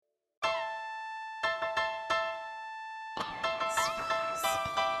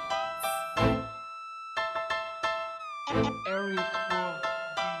All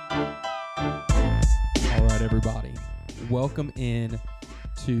right, everybody. Welcome in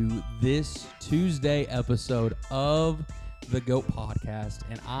to this Tuesday episode of the GOAT Podcast.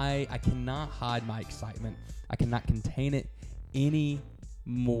 And I cannot hide my excitement. I cannot contain it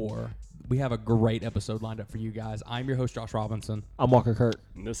anymore. We have a great episode lined up for you guys. I'm your host, Josh Robinson. I'm Walker Kurt.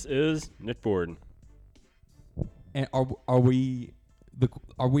 And this is Nick Ford. And are we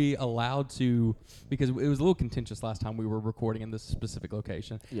allowed to, because it was a little contentious last time we were recording in this specific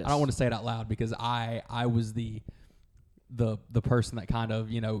location. Yes. I don't want to say it out loud because I was the person that kind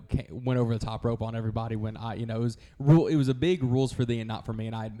of, went over the top rope on everybody when it was a big rules for thee and not for me,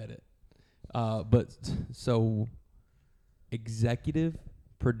 and I admit it. But so executive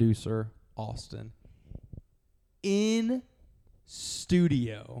producer Austin in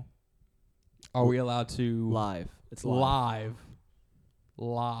studio. Are we allowed to Live? It's live.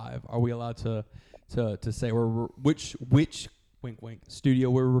 Are we allowed to say which wink studio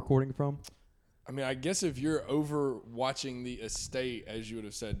we're recording from? I mean, I guess if you're over watching the estate, as you would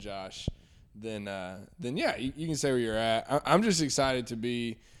have said, Josh, then yeah, you can say where you're at. I'm just excited to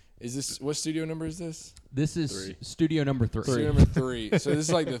be. Is this what studio number is this? This is studio number 3. Studio number 3. So this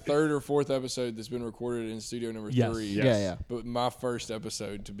is like the 3rd or 4th episode that's been recorded in studio number 3. Yes. Yeah. But my first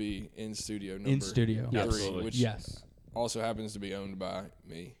episode to be in studio number 3, Absolutely. which also happens to be owned by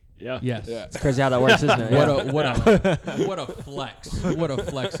me. Yeah. Yes. Yeah. It's crazy how that works, isn't it? What a flex. What a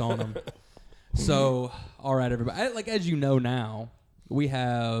flex on them. So, all right, everybody. As you know now, we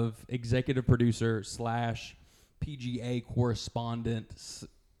have executive producer / PGA correspondent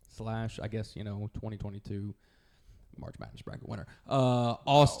 / I guess, 2022 March Madness bracket winner.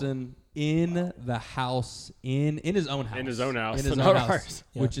 Austin in the house, in his own house. In his own house. In his own house,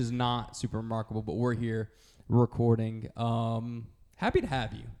 which is not super remarkable, but we're here recording. Happy to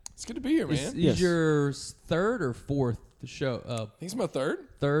have you. It's good to be here, man. Is your 3rd or 4th show? I think it's my 3rd.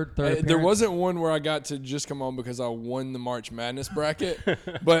 Third There appearance? wasn't one where I got to just come on because I won the March Madness bracket,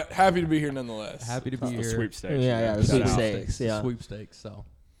 but happy to be here nonetheless. Happy to be The here. sweepstakes. Yeah, the Shout out. sweepstakes. Yeah. Sweepstakes. So,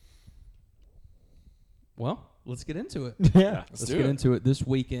 well, let's get into it. Yeah. Let's get into it. This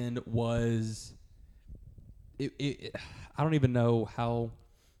weekend was. I don't even know how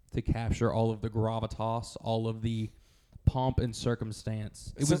to capture all of the gravitas, all of the pomp and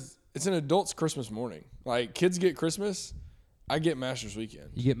circumstance. It's an adult's Christmas morning. Like, kids get Christmas, I get Masters weekend.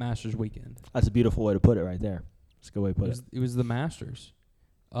 You get Masters weekend. That's a beautiful way to put it right there. That's a good way to put it. It was the Masters.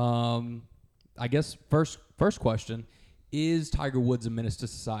 I guess first question, is Tiger Woods a menace to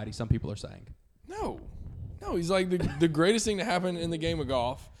society? Some people are saying. No, he's like the greatest thing to happen in the game of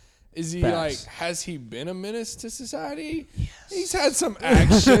golf. Is he Facts. has he been a menace to society? Yes. He's had some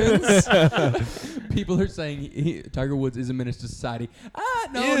actions. People are saying Tiger Woods is a menace to society.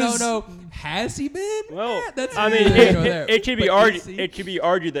 No. Has he been? Well, that's it could be argued. It could be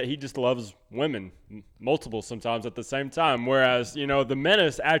argued that he just loves women, multiple sometimes at the same time. Whereas the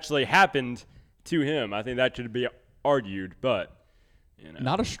menace actually happened to him. I think that could be argued, but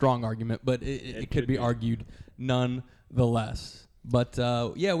not a strong argument, but it could be argued nonetheless. But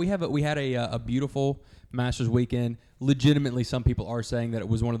we had a beautiful Masters weekend. Legitimately, some people are saying that it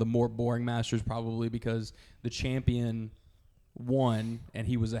was one of the more boring Masters, probably because the champion won and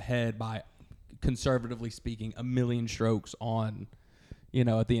he was ahead by, conservatively speaking, 1 million strokes on,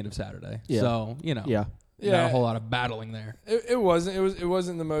 at the end of Saturday. Yeah. So not a whole lot of battling there. It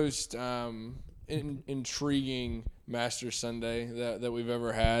wasn't the most intriguing Masters Sunday that we've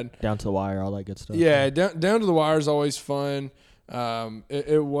ever had. Down to the wire, all that good stuff. Yeah, down to the wire is always fun.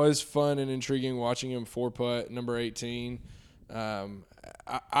 It was fun and intriguing watching him 4-putt number 18.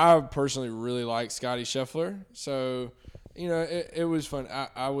 I personally really like Scottie Scheffler, so it was fun.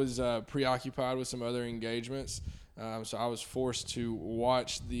 I was preoccupied with some other engagements, so I was forced to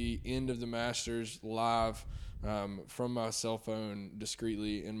watch the end of the Masters live from my cell phone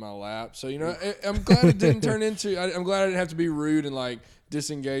discreetly in my lap. So I'm glad it didn't turn into. I'm glad I didn't have to be rude and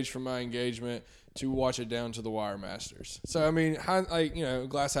disengage from my engagement to watch it down to the wire Masters. So I mean,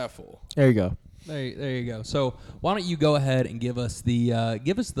 glass half full. There you go. There you go. So why don't you go ahead and give us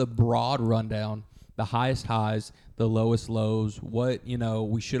the broad rundown, the highest highs, the lowest lows, what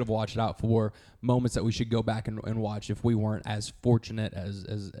we should have watched out for, moments that we should go back and watch if we weren't as fortunate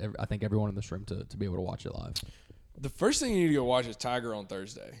as I think everyone in this room to be able to watch it live. The first thing you need to go watch is Tiger on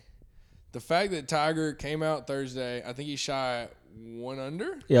Thursday. The fact that Tiger came out Thursday, I think he shot 1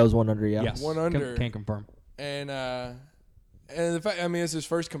 under. Yeah, it was 1 under. Yeah, yes. 1 under. Can confirm. And the fact, it's his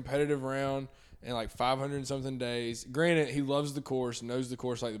first competitive round in 500 and something days. Granted, he loves the course, knows the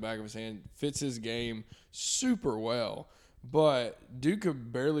course like the back of his hand, fits his game super well. But Duke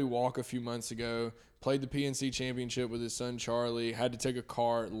could barely walk a few months ago. Played the PNC championship with his son Charlie. Had to take a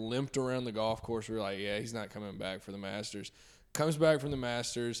cart, limped around the golf course. We were like, yeah, he's not coming back for the Masters. Comes back from the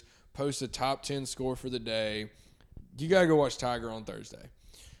Masters, posts a top 10 score for the day. You got to go watch Tiger on Thursday.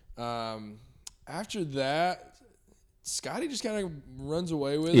 After that, Scotty just kind of runs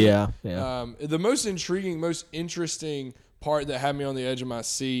away with it. Yeah. The most intriguing, most interesting part that had me on the edge of my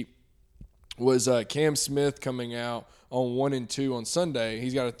seat was Cam Smith coming out on 1 and 2 on Sunday.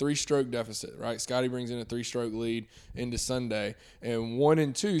 He's got a 3-stroke deficit, right? Scotty brings in a 3-stroke lead into Sunday. And 1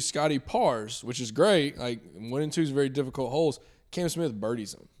 and 2, Scotty pars, which is great. Like 1 and 2 is very difficult holes. Cam Smith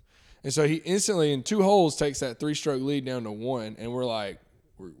birdies them. And so he instantly, in 2 holes, takes that 3-stroke lead down to 1. And we're like,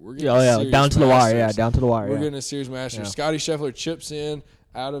 we're getting a serious down to the wire. Masters. Yeah, down to the wire. We're getting a serious Masters. Yeah. Scotty Scheffler chips in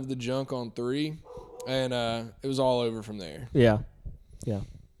out of the junk on 3. And it was all over from there. Yeah.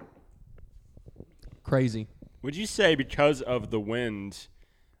 Crazy. Would you say because of the wind,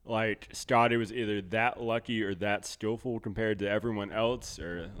 like Scotty was either that lucky or that skillful compared to everyone else,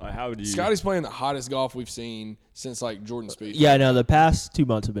 or like, how would you? Scotty's playing the hottest golf we've seen since like Jordan Spieth. Yeah, no, the past 2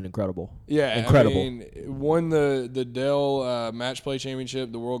 months have been incredible. Yeah, incredible. I mean, won the Dell Match Play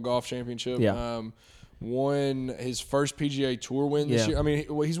Championship, the World Golf Championship. Yeah. Won his first PGA Tour win this Yeah. year. I mean,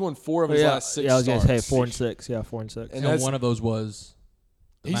 he's won 4 of his last 6 Yeah, I was starts. gonna say 4 and 6. Yeah, 4 and 6. And And one of those was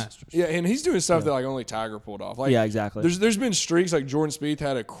the Masters. Yeah, and he's doing stuff Yeah. that like only Tiger pulled off. Like, yeah, exactly. There's been streaks like Jordan Spieth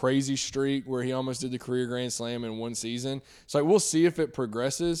had a crazy streak where he almost did the career Grand Slam in one season. So like we'll see if it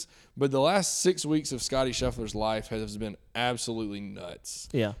progresses. But the last 6 weeks of Scotty Scheffler's life has been absolutely nuts.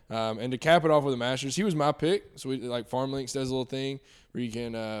 Yeah. And to cap it off with the Masters, he was my pick. So we, like Farm Links does a little thing where you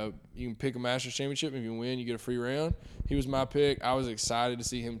can pick a Masters championship. If you win, you get a free round. He was my pick. I was excited to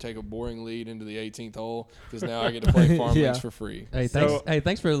see him take a boring lead into the 18th hole because now I get to play Farm Yeah. Links for free. Hey, So-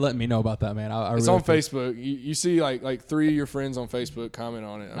 thanks for letting me know about that, man. I It's really on Facebook. You see like 3 of your friends on Facebook comment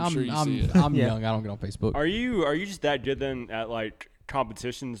on it. I'm sure you see it. I'm Yeah. young. I don't get on Facebook. Are you just that good then at like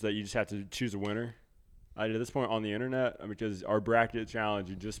competitions that you just have to choose a winner? At this point on the internet, because our bracket challenge,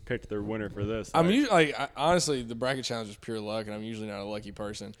 you just picked their winner for this. I'm like- usually honestly, the bracket challenge is pure luck, and I'm usually not a lucky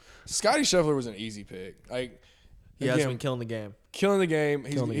person. Scotty Scheffler was an easy pick. Like He has again, been killing the game. killing the game.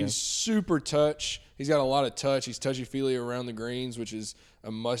 Killing the game. He's super touch. He's got a lot of touch. He's touchy-feely around the greens, which is a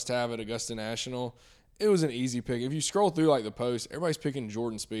must-have at Augusta National. It was an easy pick. If you scroll through like the post, everybody's picking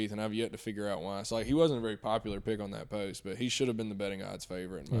Jordan Spieth, and I've yet to figure out why. So like he wasn't a very popular pick on that post, but he should have been the betting odds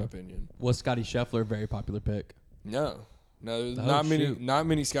favorite in my opinion. Was Scotty Scheffler a very popular pick? No, Oh, not many. shoot. Not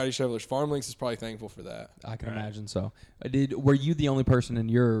many Scotty Schefflers. Farm Links is probably thankful for that. I can Right. imagine so. Were you the only person in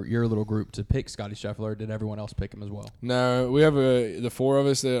your little group to pick Scotty Scheffler, or did everyone else pick him as well? No, we have the 4 of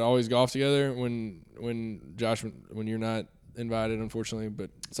us that always golf together. When Josh, when you're not invited, unfortunately, but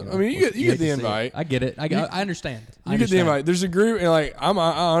so, I mean, you get hate the to see invite. it. I get it. I understand. You get the invite. There's a group, and like I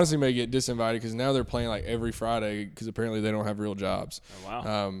honestly may get disinvited because now they're playing like every Friday because apparently they don't have real jobs. Oh,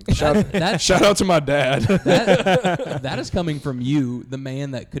 wow. Shout out to my dad. That is coming from you, the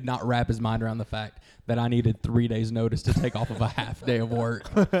man that could not wrap his mind around the fact that I needed 3 days notice to take off of a half day of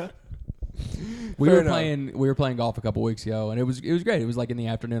work. We Fair were enough. playing golf a couple weeks ago, and it was great. It was like in the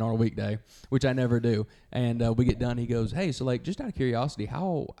afternoon on a weekday, which I never do. And we get done. He goes, "Hey, so like just out of curiosity,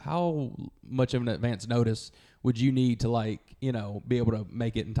 how much of an advance notice would you need to like be able to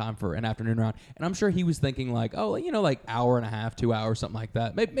make it in time for an afternoon round?" And I'm sure he was thinking like, oh, like hour and a half, 2 hours, something like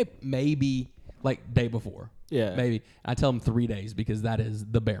that. Maybe like day before. Yeah. Maybe. I tell him 3 days because that is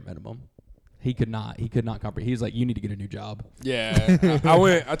the bare minimum. He could not comprehend. He's like, you need to get a new job. Yeah,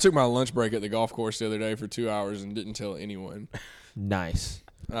 I took my lunch break at the golf course the other day for 2 hours and didn't tell anyone. Nice.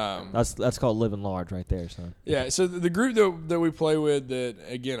 That's called living large right there, son. Yeah, so the group that we play with, that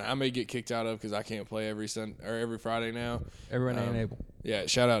again I may get kicked out of because I can't play every Friday now. Everyone ain't able. Yeah,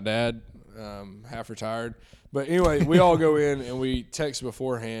 shout out Dad, half retired. But anyway, we all go in and we text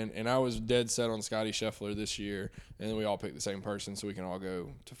beforehand, and I was dead set on Scotty Scheffler this year, and then we all picked the same person so we can all go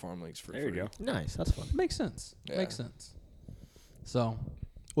to Farm Links for There you free. go. Nice. That's fun. Makes sense. Yeah. Makes sense. So,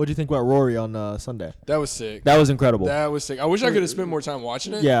 What do you think about Rory on Sunday? That was sick. That was incredible. That was sick. I wish I could have spent more time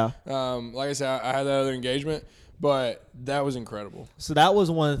watching it. Yeah. Like I said, I had that other engagement, but that was incredible. So that was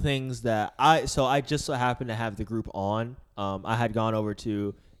one of the things that I just so happened to have the group on. I had gone over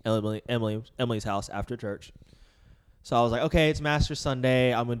to Emily's house after church. So I was like, okay, it's Master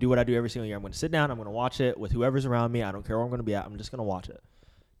Sunday. I'm going to do what I do every single year. I'm going to sit down. I'm going to watch it with whoever's around me. I don't care where I'm going to be at. I'm just going to watch it.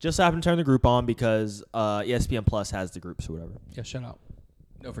 Just so happened to turn the group on because ESPN Plus has the groups or whatever. yeah, shout out.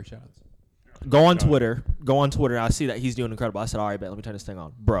 No free shout outs. Go on Twitter. I see that he's doing incredible. I said, all right, bet, let me turn this thing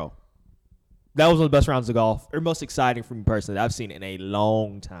on. Bro, that was one of the best rounds of golf, or most exciting for me personally, that I've seen in a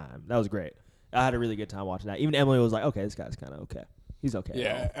long time. That was great. I had a really good time watching that. Even Emily was like, okay, this guy's kind of okay. He's okay.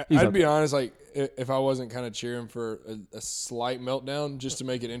 Yeah, He's I'd okay. be honest. Like, if I wasn't kind of cheering for a slight meltdown just to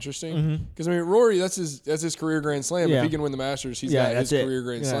make it interesting, because I mean, Rory, that's his career Grand Slam. Yeah. If he can win the Masters, he's Yeah, got his that's it. career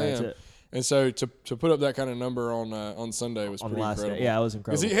Grand Yeah, that's Slam. it. And so to put up that kind of number on Sunday was On the pretty last incredible. day. Yeah, it was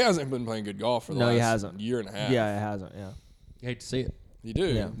Because incredible. he hasn't been playing good golf for the No, he last hasn't. year and a half. Yeah, it hasn't. Yeah. You hate to see it. You do.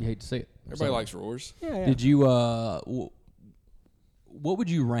 Yeah. You hate to see it. Everybody So, likes roars. Yeah. Did you what would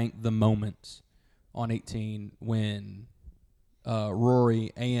you rank the moments on 18 when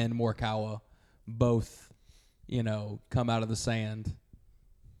Rory and Morikawa both, come out of the sand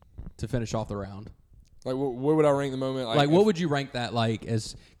to finish off the round? Like, what would I rank the moment? Like what would you rank that like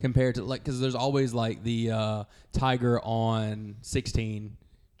as compared to because there's always like the Tiger on 16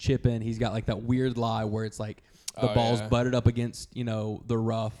 chipping. He's got like that weird lie where it's like the ball's butted up against the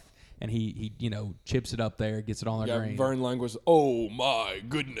rough. And he chips it up there, gets it on the green. Vern Lang was, oh my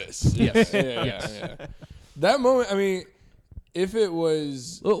goodness. Yes. Yeah. That moment, I mean, if it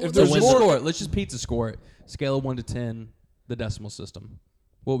was, if Let's there's just more, score it. Let's just pizza score it. Scale of 1 to 10, the decimal system.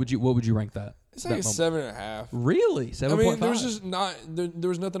 What would you rank that? it's like a that moment? 7.5. Really? 7.5? I mean, there was just not, there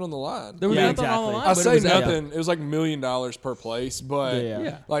was nothing on the line. There was Yeah, nothing on the exactly. line. I but it say was nothing. It was like $1 million per place, but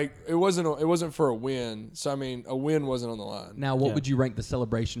Yeah. like it wasn't for a win. So I mean, a win wasn't on the line. Now, what Yeah. would you rank the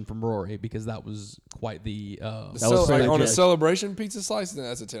celebration from Rory? Because that was quite the. That was pretty on a legit. celebration pizza slice, then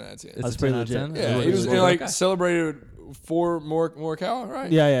that's a 10 out of 10. It's That's a pretty 10 out of legit. 10? Yeah, That's he was what it like Okay. celebrated 4 more cow,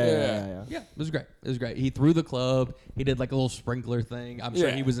 right? Yeah. Yeah, it was great. It was great. He threw the club. He did like a little sprinkler thing. I'm sure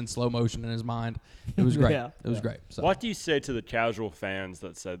Yeah. he was in slow motion in his mind. It was great. Yeah. It was great. So What do you say to the casual fans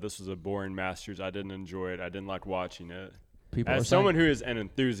that said this was a boring Masters? I didn't enjoy it. I didn't like watching it. people are As saying, someone who is an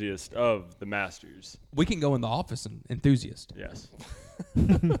enthusiast of the Masters, we can go in the office and enthusiast. yes.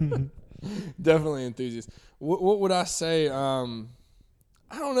 Definitely enthusiast. What would I say? I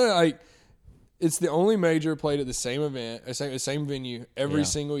don't know. Like, it's the only major played at the same event, the same venue every Yeah.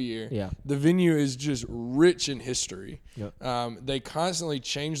 single year. Yeah. The venue is just rich in history. Yep. They constantly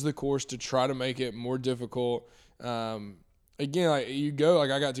change the course to try to make it more difficult. Again,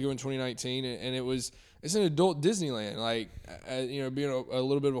 like I got to go in 2019, and it's an adult Disneyland. Like, being a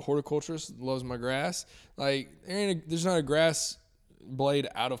little bit of a horticulturist, loves my grass. Like, there's not a grass blade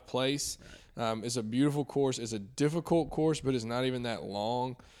out of place. It's a beautiful course. It's a difficult course, but it's not even that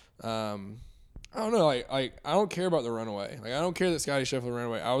long. I don't know. Like I don't care about the runaway. Like, I don't care that Scotty Scheffler ran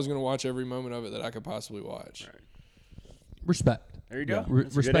away. I was gonna watch every moment of it that I could possibly watch. Right. Respect. There you go. Re-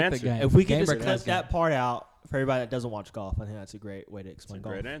 That's a good respect the answer. game. If we can Game just breaker clip has game. that part out for everybody that doesn't watch golf, I think that's a great way to That's a explain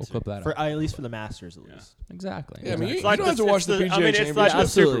golf. great We'll answer. clip that For out. at least for the Masters, at least. Exactly. Yeah, I mean, exactly. you don't have to watch the PGA I mean, it's Championship. like the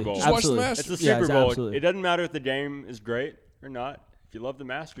Absolutely. Super Bowl. Just watch the Absolutely. Masters. It's the Yeah, Super it's Bowl. absolutely. It doesn't matter if the game is great or not. If you love the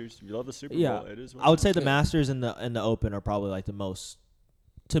Masters, if you love the Super Yeah, Bowl, it is. I would say the Masters and the Open are probably like the most.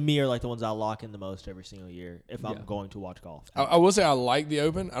 To me, are like the ones I lock in the most every single year if I'm Yeah. going to watch golf. I will say I like the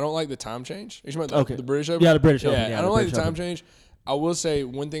Open. I don't like the time change. You talking about Okay. the British Open? Yeah, the British Open. Yeah, I the don't like the British time Open. change. I will say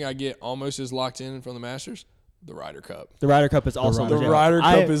one thing I get almost as locked in from the Masters: the Ryder Cup. The Ryder Cup is also The legit. Ryder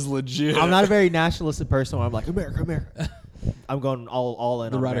Cup is legit. I'm not a very nationalistic person where I'm like America. I'm going all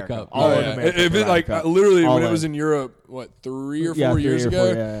in The on Ryder America. Cup. All Oh, in yeah. America. If for it Ryder like Cup. literally All when it in. was in Europe, what 3 or 4 Yeah, 3 years or 4,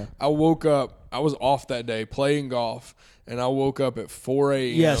 ago, yeah. I woke up. I was off that day playing golf, and I woke up at 4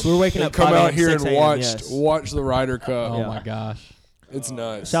 a.m. Yes, we were waking and up come 5 out a.m., here 6 and a.m., watch the Ryder Cup. Oh Yeah. my gosh. It's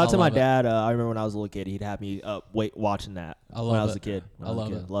nuts. Shout out I to my love it. dad. I remember when I was a little kid, he'd have me up watching that I when love I was it. a kid. I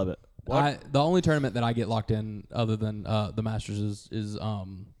love it. Love it. The only tournament that I get locked in other than the Masters is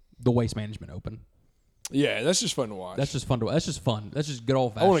the Waste Management Open. Yeah, that's just fun to watch. That's just fun. That's just fun. That's just good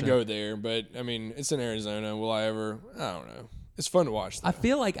old I fashioned. want to go there, but I mean, it's in Arizona. Will I ever? I don't know. It's fun to watch. Though. I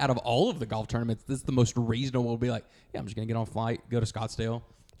feel like out of all of the golf tournaments, this is the most reasonable. To be like, yeah, I'm just gonna get on a flight, go to Scottsdale,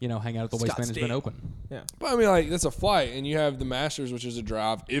 hang out at the Waste Management Open. Yeah, But I mean, like that's a flight, and you have the Masters, which is a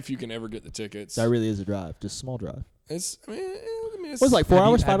drive if you can ever get the tickets. that really is a drive, just a small drive. It's. I mean, it's What's it like 4 Have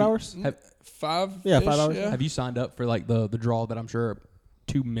you- hours, have 5 you- hours? Have, 5. Yeah, 5 hours. Yeah. have you signed up for like the draw that I'm sure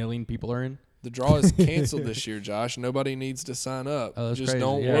 2 million people are in? The draw is canceled this year, Josh. Nobody needs to sign up. Oh, that's Just crazy.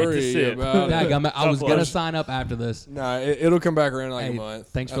 don't Yeah. worry Hate to see it. about it. Daggum, I was Tough gonna luck. sign up after this. Nah, it'll come back around in like Hey, a month.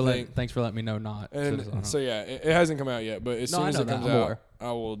 thanks I for think. letting me know not. And so yeah, it hasn't come out yet, but as No, soon I as know it that. comes I'm out, aware.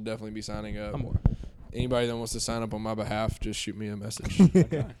 I will definitely be signing up. I'm more. Anybody that wants to sign up on my behalf, just shoot me a message.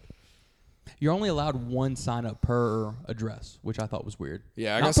 You're only allowed one sign up per address, which I thought was weird.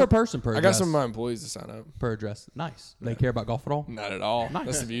 Yeah, I Not got per some, person per I address. got some of my employees to sign up. per address. Nice. They care about golf at all? Not at all. Nice.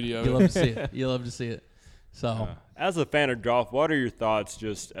 That's the beauty of You it. love to see it. You love to see it. So As a fan of golf, what are your thoughts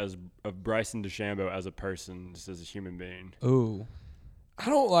just of Bryson DeChambeau as a person, just as a human being? ooh. I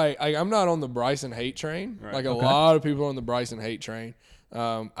don't like. I'm not on the Bryson hate train. Right. Like a Okay. lot of people are on the Bryson hate train.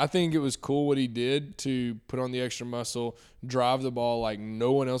 I think it was cool what he did to put on the extra muscle, drive the ball like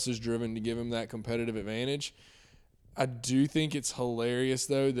no one else is driven to give him that competitive advantage. I do think it's hilarious,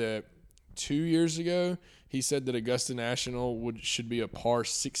 though, that 2 years ago he said that Augusta National should be a par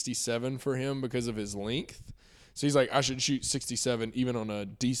 67 for him because of his length. So he's like, I should shoot 67 even on a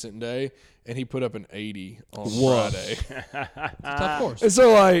decent day, and he put up an 80 on Friday. It's a tough course. And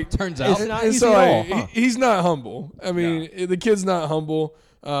so, like, Turns out. he's not humble. I mean, the kid's not humble.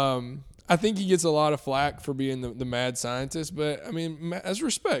 I think he gets a lot of flack for being the mad scientist, but I mean, that's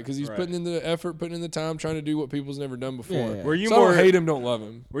respect because he's putting in the effort, putting in the time, trying to do what people's never done before. Yeah. Were you so more I don't hate him, don't love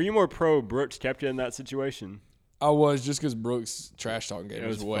him. Were you more pro Brooks Koepka in that situation? I was, just because Brooks' trash talking game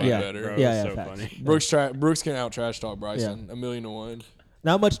was way funny. better. Bro, Yeah, it was so facts. funny. Brooks can out trash talk Bryson 1,000,000 to 1.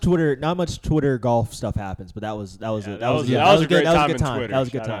 Not much Twitter golf stuff happens, but that was that was a a good great time in time. Twitter. That was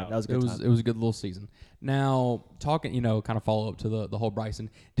a good Shout time. out. That was a good time. It was a good little season. Now, talking, kind of follow up to the whole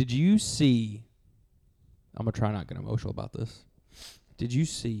Bryson. Did you see? I'm gonna try not to get emotional about this. Did you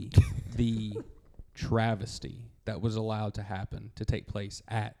see the travesty that was allowed to happen to take place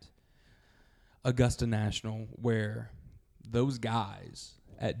at Augusta National, where those guys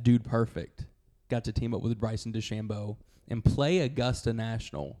at Dude Perfect got to team up with Bryson DeChambeau and play Augusta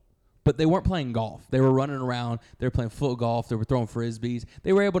National, but they weren't playing golf. They were running around. They were playing foot golf. They were throwing frisbees.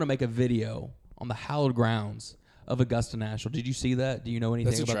 They were able to make a video on the hallowed grounds of Augusta National. Did you see that? Do you know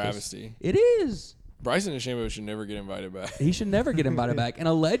anything That's a about travesty. this? It is. Bryson DeChambeau should never get invited back. He should never get invited back. And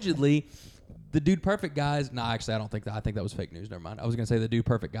allegedly, the Dude Perfect guys. No, actually, I don't think that. I think that was fake news. Never mind. I was going to say the Dude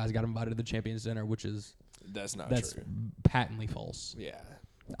Perfect guys got invited to the Champions Dinner, which is That's true. patently false. Yeah.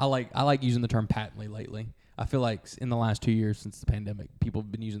 I like using the term patently lately. I feel like in the last 2 years since the pandemic, people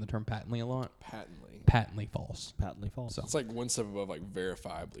have been using the term patently a lot. Patently false. Patently false. So It's like one step above like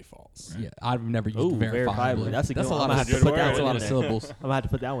verifiably false. yeah, I've never used Ooh, verifiably. verifiably. That's a good a one. lot I'm of gonna have to put that that's a one lot in of there. syllables. I'm gonna have to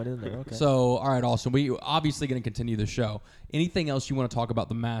put that one in there. Okay. So, all right, Austin, we obviously going to continue the show. Anything else you want to talk about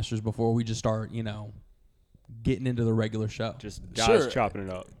the Masters before we just start, getting into the regular show? Just guys Sure. chopping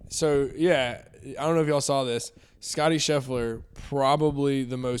it up. So, yeah, I don't know if y'all saw this. Scotty Scheffler, probably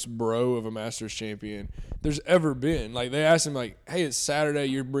the most bro of a Masters champion there's ever been. Like, they asked him, like, hey, it's Saturday.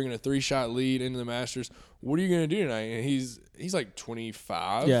 You're bringing a 3-shot lead into the Masters. What are you going to do tonight? And he's like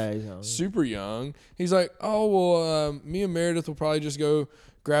 25. Yeah, he's young. Super young. He's like, oh, well, me and Meredith will probably just go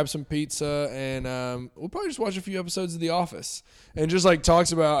grab some pizza and we'll probably just watch a few episodes of The Office. And just, like,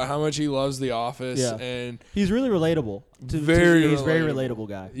 talks about how much he loves The Office. Yeah. And He's really relatable. He's Very very relatable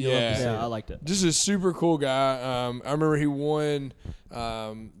guy. Yeah. I liked it. just a super cool guy. I remember he won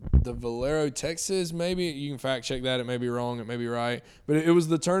the Valero, Texas, maybe. You can fact check that. It may be wrong. It may be right. But it was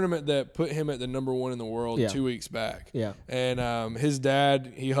the tournament that put him at the number 1 in the world 2 weeks back. Yeah. And his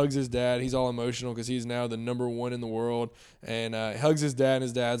dad, he hugs his dad. He's all emotional because he's now the number 1 in the world. And he hugs his dad, and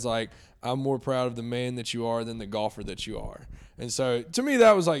his dad's like, I'm more proud of the man that you are than the golfer that you are. And so, to me,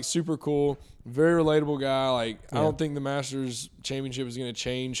 that was, like, super cool. Very relatable guy. Like, I don't think the Masters Championship is going to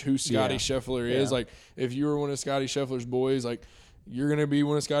change who Scotty Scheffler is. Yeah. Like, if you were one of Scotty Scheffler's boys, like, you're going to be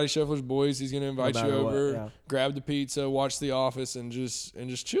one of Scotty Scheffler's boys. He's going to invite you over, grab the pizza, watch The Office, and just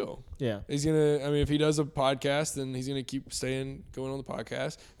chill. Yeah. He's going to, I mean, if he does a podcast, then he's going to keep going on the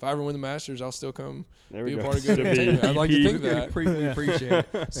podcast. If I ever win the Masters, I'll still come be a part of good entertainment. I'd like to think that. We appreciate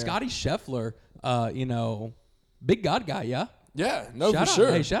it. Scotty Scheffler, big God guy, yeah? Yeah, no, Shout for out.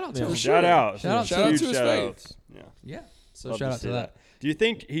 sure. Hey, shout out to him. Shout out. Shout out to his Huge faith. shout-outs. Yeah. Yeah. So Love shout out see to that. Do you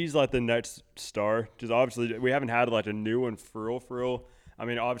think he's like the next star? Just obviously, we haven't had like a new one for real. I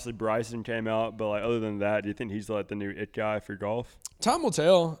mean, obviously Bryson came out, but like other than that, do you think he's like the new it guy for golf? Time will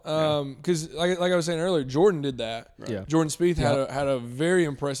tell. Because like I was saying earlier, Jordan did that. Right. Yeah. Jordan Spieth had a very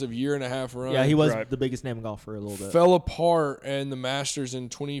impressive 1.5 year run. Yeah, he was Right. the biggest name in golf for a little bit. Fell apart, and the Masters in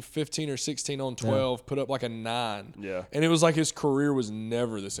 2015 or 16 on 12 put up like a 9. Yeah. And it was like his career was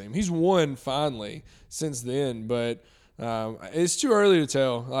never the same. He's won finally since then, but it's too early to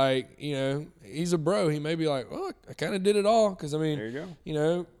tell. Like, he's a bro. He may be like, oh, I kind of did it all. Because, I mean, There you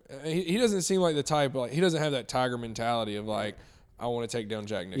go. He doesn't seem like the type, like, he doesn't have that Tiger mentality of like, I want to take down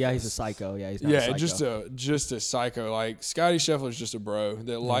Jack Nicklaus. Yeah, he's a psycho. Yeah, he's not a psycho. just a psycho. Like, Scotty Scheffler's just a bro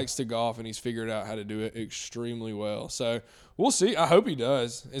that likes to golf, and he's figured out how to do it extremely well. So we'll see. I hope he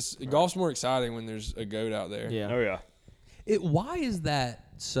does. Golf's more exciting when there's a goat out there. Yeah. Oh yeah. Why is that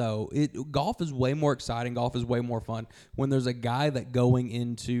so? Golf is way more exciting. Golf is way more fun when there's a guy that going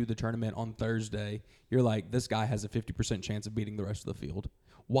into the tournament on Thursday, you're like, this guy has a 50% chance of beating the rest of the field.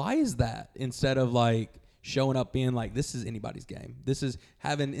 Why is that? Instead of like showing up being like, this is anybody's game. This is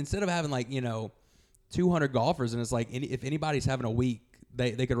instead of having like, 200 golfers, and it's like if anybody's having a week,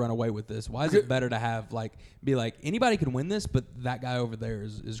 they could run away with this. Why is it better to have be like anybody can win this, but that guy over there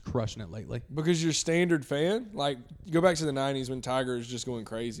is crushing it lately? Because your standard fan, like go back to the 90s when Tiger was just going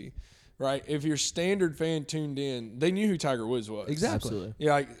crazy, right? If your standard fan tuned in, they knew who Tiger Woods was. Exactly. Absolutely.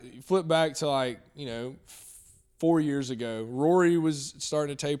 Yeah, like flip back to 4 years ago, Rory was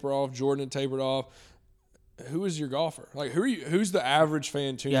starting to taper off, Jordan had tapered off. Who is your golfer? Like who's the average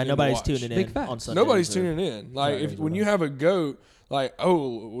fan tuning in? Yeah, nobody's to watch? tuning Big in facts. on Sundays. Nobody's or- tuning in. Like Saturdays or when you whatever. have a GOAT, like, I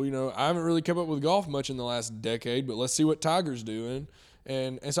haven't really kept up with golf much in the last decade, but let's see what Tiger's doing.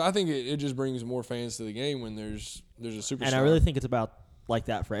 And so I think it just brings more fans to the game when there's a superstar. And I really think it's about like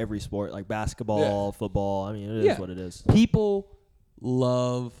that for every sport, like basketball, football. I mean, it is what it is. People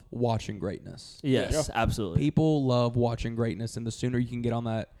love watching greatness. Yes, absolutely. People love watching greatness, and the sooner you can get on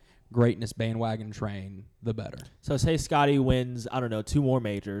that greatness bandwagon train, the better. So say Scotty wins, I don't know, 2 more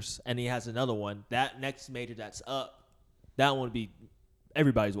majors, and he has another one. That next major that's up, that one would be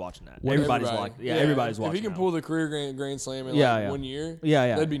everybody's watching that. Everybody's watching. Yeah, everybody's watching. If he can that pull the career grand slam in 1 year, one. Yeah,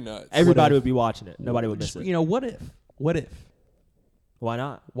 that'd be nuts. Everybody would be watching it. Nobody would miss it. What if? Why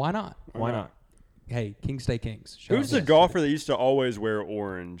not? Why not? Why not? Hey, Kings stay Kings. Shout Who's out the to- golfer that used to always wear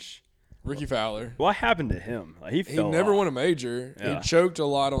orange? Ricky Fowler. What happened to him? Like, he He fell never off. won a major. Yeah. He choked a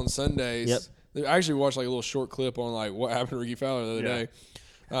lot on Sundays. Yep. I actually watched like a little short clip on like what happened to Ricky Fowler the other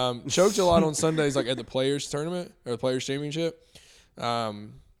Yeah. day. Choked a lot on Sundays, like at the Players Tournament or the Players Championship.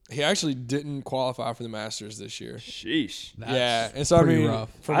 He actually didn't qualify for the Masters this year. Sheesh. That's Yeah, and so I pretty mean, rough.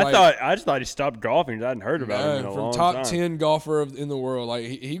 from I just thought he stopped golfing. I hadn't heard about him in a from long top time. 10 golfer in the world, like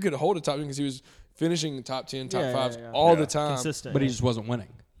he could hold a top 10 because he was finishing top 10, top Yeah, 5s yeah. all Yeah. the time. Consistent. But he just wasn't winning.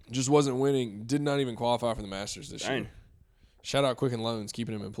 Just wasn't winning. Did not even qualify for the Masters this Dang. year. Shout out Quicken Loans,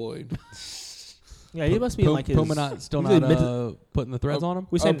 keeping him employed. Yeah, he must be in like his. Puma not still he's in not mid- putting the threads on him.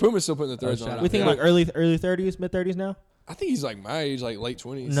 we saying, Puma's still putting the threads shout on. out. we think Yeah. like early 30s, mid 30s now. I think he's like my age, like late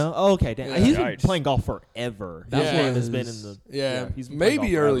 20s. No, oh, okay, damn. Yeah. He's been Yikes. playing golf forever. That His name has was- been in the. Yeah, he's been playing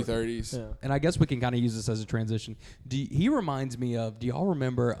maybe golf early forever. 30s. Yeah. And I guess we can kind of use this as a transition. He reminds me of, do y'all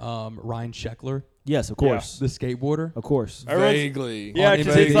remember Ryan Sheckler, Yes, of course, the skateboarder? of course. Everyone's- Vaguely. Yeah, On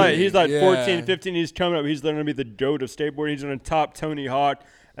because MTV. he's like Yeah. 14, 15. He's coming up. He's going to be the GOAT of skateboarding. He's going to top Tony Hawk.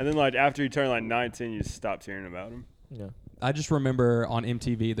 And then like after he turned like 19, you stopped hearing about him. Yeah. I just remember on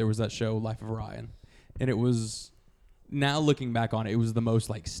MTV there was that show Life of Ryan, and it was, now looking back on it, it was the most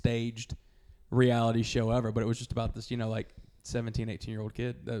like staged reality show ever. But it was just about this 17, 18-year-old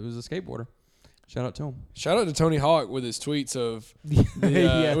kid that was a skateboarder. Shout out to him. Shout out to Tony Hawk with his tweets of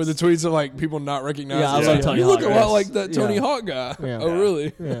Yes. with the tweets of like people not recognizing. Yeah, I It's love like, Tony you look Hawk, a lot yes. like that Tony Yeah. Hawk guy. Yeah. Oh,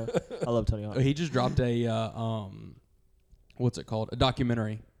 really? Yeah, I love Tony Hawk. He just dropped a what's it called? A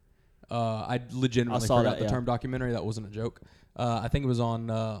documentary. I legitimately saw forgot that, the yeah. term documentary. That wasn't a joke. I think it was on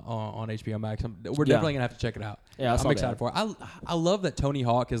HBO Max. We're Yeah. definitely gonna have to check it out. Yeah, I saw I'm excited that. for it. I love that Tony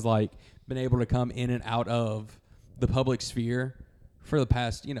Hawk has like been able to come in and out of the public sphere for the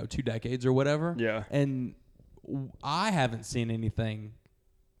past 2 decades or whatever. Yeah. And I haven't seen anything,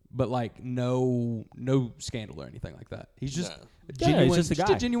 but like no scandal or anything like that. He's just No. a Yeah, genuine, he's just a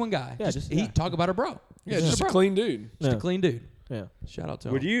guy. genuine guy. Yeah, just a he guy. talk about a bro. Yeah, He's just a bro. clean dude. Just Yeah. a clean dude. Yeah. Shout out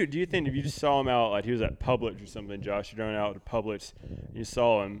to Would him. do you think if you just saw him out, like he was at Publix or something, Josh, you're going out to Publix, you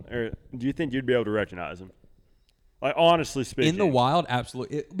saw him, or do you think you'd be able to recognize him? Like, honestly speaking. In the wild,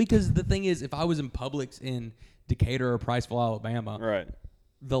 absolutely. Because the thing is, if I was in Publix in Decatur or Priceville, Alabama, Right.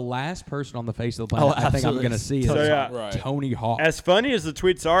 the last person on the face of the planet I think I'm absolutely. going to see is So, yeah. Right. Tony Hawk. As funny as the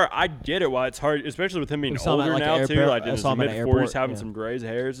tweets are, I get it why it's hard, especially with him being We saw him at, older like, now, the too. airport. Like, I in his saw him at the mid-40s, airport, having yeah. some gray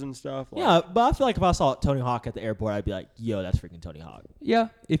hairs and stuff. Like, Yeah, but I feel like if I saw Tony Hawk at the airport, I'd be like, "Yo, that's freaking Tony Hawk." Yeah,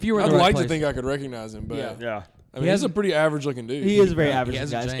 if you were in I'd the right like place. to think I could recognize him, but Yeah. Yeah. I mean, he's a pretty average looking dude. He is a very Yeah, average he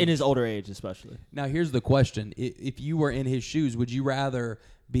hasn't guy in changed. his older age, especially. Now, here's the question. If you were in his shoes, would you rather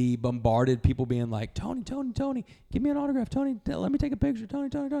be bombarded, people being like, Tony, give me an autograph, Tony, let me take a picture,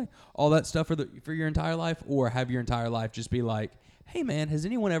 Tony, all that stuff for your entire life, or have your entire life just be like, hey, man, has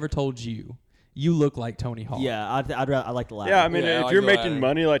anyone ever told you look like Tony Hawk? Yeah, I like the latter. Yeah, I mean, Yeah, I if like you're the making latter.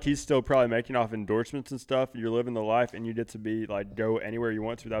 money like he's still probably making off endorsements and stuff, you're living the life and you get to be like go anywhere you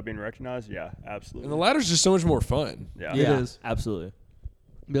want to without being recognized. Yeah, absolutely. And the ladder's just so much more fun. yeah. It yeah, is. absolutely.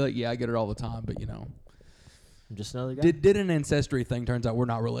 Be like, yeah, I get it all the time, but I'm just another guy. did an ancestry thing. Turns out we're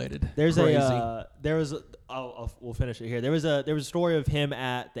not related. There's Crazy. we'll finish it here. There was a story of him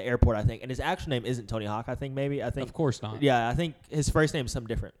at the airport, I think, and his actual name isn't Tony Hawk. I think. Of course not. Yeah, I think his first name is something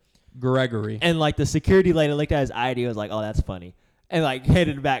different. Gregory. And like the security lady looked at his ID, and was like, "Oh, that's funny," and like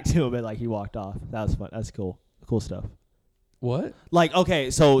handed it back to him, and like he walked off. That was fun. That's cool. Cool stuff. What? Like,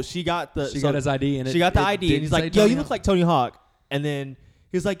 okay, so she got She got his ID and she got the ID, and didn't he's say like, "Yo, Tony you look Hawk. like Tony Hawk," and then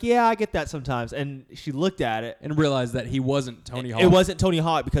He was like, yeah, I get that sometimes. And she looked at it. And realized that he wasn't Tony Hawk. It wasn't Tony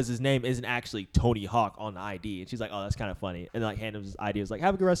Hawk because his name isn't actually Tony Hawk on the ID. And she's like, oh, that's kind of funny. And like handed him his ID. Was like,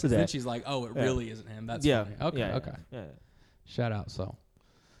 have a good rest of the day. Then she's like, oh, it really isn't him. That's funny. Okay, yeah, okay. Yeah. Shout out. So,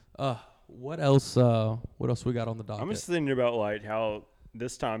 what else? What else we got on the docket? I'm just thinking about like how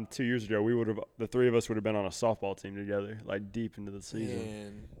this time 2 years ago the three of us would have been on a softball team together, like deep into the season.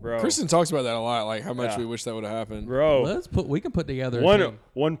 Man. Bro. Kristen talks about that a lot, like how much we wish that would have happened. Bro, We can put together a team.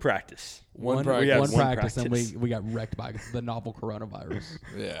 one practice. One One practice. and we got wrecked by the novel coronavirus.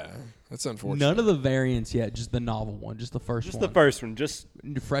 Yeah, that's unfortunate. None of the variants yet, just the novel one, just the first Just one. the first one, just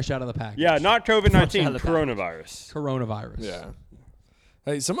fresh out of the package. yeah, not COVID-19, out of the coronavirus. Coronavirus. Yeah.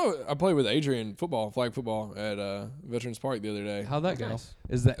 Hey, I played with Adrian flag football at Veterans Park the other day. How'd that go? Nice.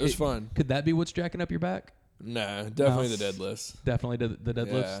 Is that It was fun. Could that be what's jacking up your back? Nah, definitely No. the deadlifts. Definitely the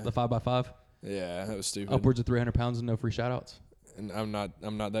deadlifts, Yeah. the 5x5, Yeah, that was stupid. upwards of 300 pounds and no free shoutouts. And I'm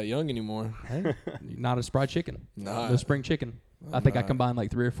not that young anymore. Hey, not a fried chicken. Nah. No spring chicken. I think I combined like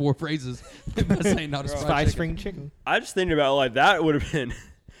 3 or 4 phrases by saying not a fried Fried chicken. spring chicken. I just think about like that would have been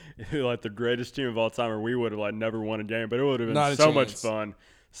like the greatest team of all time, or we would have like never won a game, but it would have been Not a so much chance. fun.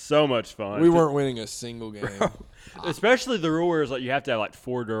 So much fun. We weren't winning a single game. Especially the rule where it's like you have to have like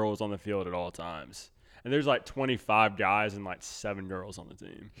 4 girls on the field at all times. And there's like 25 guys and like 7 girls on the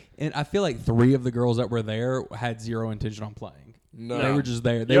team. And I feel like 3 of the girls that were there had zero intention on playing. No. They were just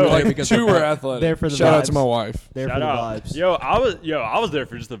there. They Yo, were there like, because 2 they're were athletic. There for the Shout out to vibes. my wife. There Shout for the out. vibes. I was there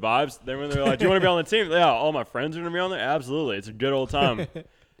for just the vibes. Then when they're like, "Do you want to be on the team?" Yeah, all my friends are gonna be on there. Absolutely, it's a good old time.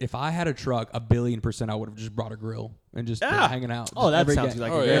 If I had a truck, 1,000,000,000% I would have just brought a grill and just been Yeah. hanging out. Oh, that every sounds game.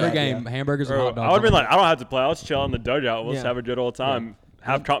 like Oh, a yeah. great Every idea. game, hamburgers Bro, and hot dogs. I would have been like, "I don't have to play. I'll just chill in the dugout. We'll just Yeah. have a good old time.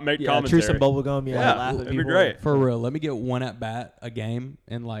 Make Yeah, commentary." chew some bubble gum. Yeah, Yeah, laugh at it'd be people. great. For real, let me get 1 at bat a game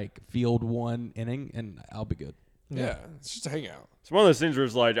and like field 1 inning, and I'll be good. Yeah, it's just a hangout. It's one of those things where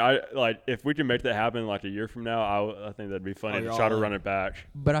it's like if we can make that happen like a year from now, I think that'd be funny to you're try to all in. run it back.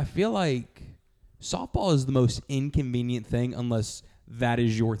 But I feel like softball is the most inconvenient thing unless that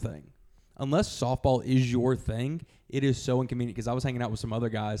is your thing. Unless softball is your thing, it is so inconvenient because I was hanging out with some other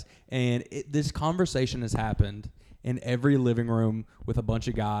guys, and this conversation has happened in every living room with a bunch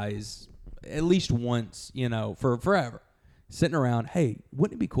of guys at least once, for forever. Sitting around, hey,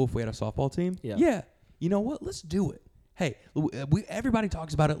 wouldn't it be cool if we had a softball team? Yeah. You know what? Let's do it. Hey, everybody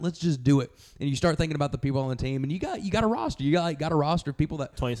talks about it. Let's just do it. And you start thinking about the people on the team, and you got a roster. You got a roster of people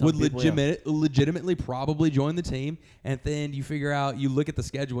that 20-something would people, legitimately probably join the team. And then you figure out, you look at the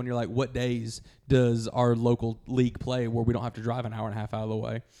schedule, and you're like, what days does our local league play where we don't have to drive an hour and a half out of the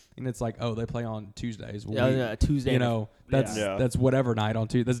way? And it's like, oh, they play on Tuesdays. Well, Yeah, Tuesday. That's whatever night on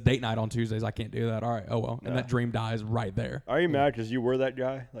Tuesday. That's date night on Tuesdays. I can't do that. All right. Oh well. And that dream dies right there. Are you mad because you were that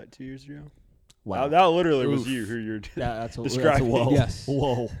guy like 2 years ago? Wow. That literally was you who you're That's a describing. whoa. Yes.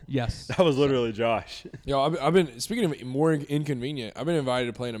 Whoa. Yes. That was literally Josh. Yo, I've been speaking of more inconvenient. I've been invited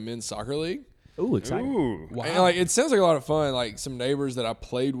to play in a men's soccer league. Ooh, exciting. Ooh. Wow. And like it sounds like a lot of fun. Like some neighbors that I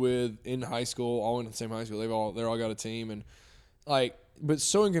played with in high school, all in the same high school. They're all got a team, and like, but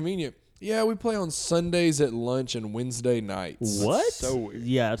so inconvenient. Yeah, we play on Sundays at lunch and Wednesday nights. What? So weird.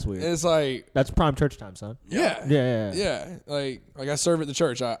 Yeah, that's weird. And it's like, That's prime church time, son. yeah, Yeah. Like I serve at the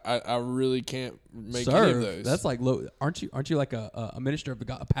church. I really can't make any Serve. of those. That's like low. Aren't you like a minister of the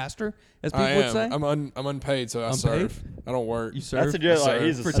God, a pastor, as people I would am. say? I'm unpaid, so I Unpaid? serve. I don't work. You serve That's a good. Like, Sir.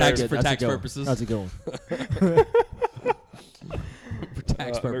 he's a For servant. tax- for That's a tax good one. purposes. That's a good one. for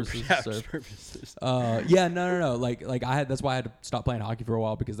tax purposes. tax serve. purposes. Yeah, no. Like I had. That's why I had to stop playing hockey for a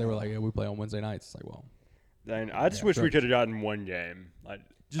while because they were like, yeah, we play on Wednesday nights. It's like, well, Dang, I just wish we could have gotten one game. Like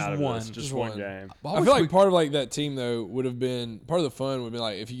Just out of one. this. Just Just one one. game. I feel like part of like that team though would have been part of the fun would be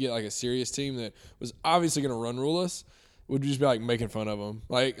like if you get like a serious team that was obviously going to run rule us, would just be like making fun of them,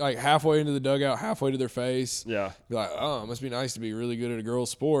 like halfway into the dugout, halfway to their face. Yeah. Be like, oh, it must be nice to be really good at a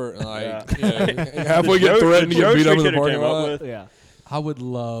girl's sport, and like Yeah. halfway The get joke- threatened to the get jokes beat we up in the coulda parking came up lot. with. Yeah. I would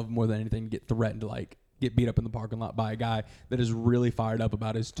love more than anything to get threatened to like get beat up in the parking lot by a guy that is really fired up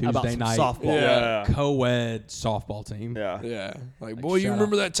about his About Tuesday some night softball. Yeah. co-ed softball team. Yeah. Yeah, like boy, you shout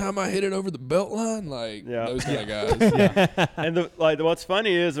remember that time I hit it over the belt line? Like Yeah. those kind of guys. And what's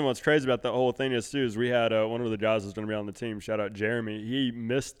funny is, and what's crazy about the whole thing is too, is we had one of the guys who's going to be on the team. Shout out Jeremy. He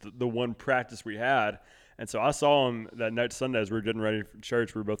missed the one practice we had, and so I saw him that night Sunday as we were getting ready for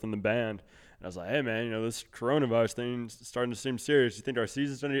church. We were both in the band, and I was like, "Hey man, this coronavirus thing's starting to seem serious. You think our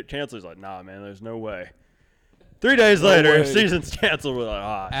season's going to get canceled?" He's like, "Nah, man, there's no way." 3 days later, way. season's canceled. We're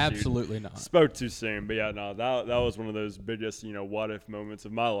like, shoot. Absolutely not. Spoke too soon, but yeah, no, that was one of those biggest, what if moments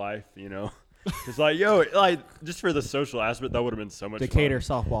of my life, It's like, just for the social aspect, that would have been so much Decatur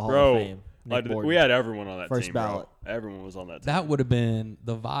fun. Softball Hall Bro, of Fame. Like, Borden. we had everyone on that First team. ballot. Bro. Everyone was on that team. That would have been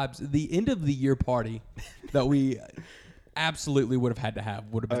the vibes. The end of the year party that we absolutely would have had to have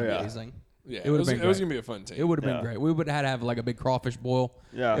would have been Oh, yeah. amazing. Yeah, It would've been It was great. gonna be a fun team. It would have been Yeah. great. We would have had to have like a big crawfish boil.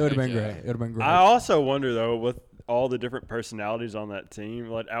 Yeah. It would have Heck been yeah. great. It would have been great. I also wonder though, with all the different personalities on that team,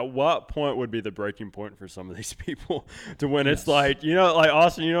 like at what point would be the breaking point for some of these people to when it's like, like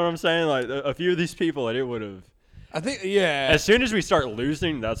Austin, you know what I'm saying? Like a few of these people, like it would have. I think, yeah. As soon as we start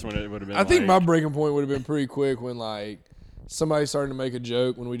losing, that's when it would have been. I think my like, breaking point would have been pretty quick when like somebody started to make a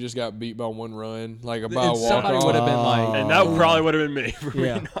joke when we just got beat by one run, like by a walk Somebody off. would have been like, and that probably would have been me. For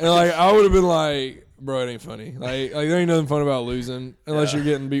Yeah. me And like I would have been like, bro, it ain't funny. Like there ain't nothing fun about losing unless you're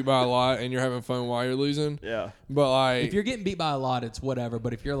getting beat by a lot and you're having fun while you're losing. Yeah. But like if you're getting beat by a lot, it's whatever.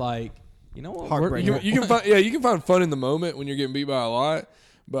 But if you're like, you know what, Heartbreaking. you can find you can find fun in the moment when you're getting beat by a lot.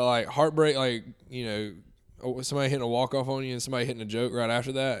 But like heartbreak, like somebody hitting a walk off on you and somebody hitting a joke right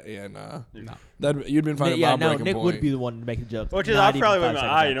after that, No. that you'd been finding my breaking Nick point. would be the one to make the joke. Which is, not I even probably 5 would have been,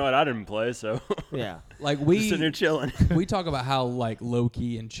 seconds you know what, I didn't play, so. after. Yeah. like Just we sitting here chilling. we talk about how like low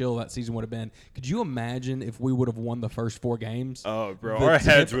key and chill that season would have been. Could you imagine if we would have won the first 4 games? Oh, bro. The Our tip-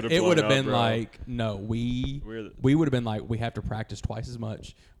 heads would have It blown would have up, been bro. like, no, we would have been like, we have to practice twice as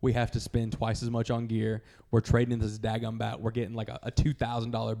much. We have to spend twice as much on gear. We're trading this daggum bat. We're getting like a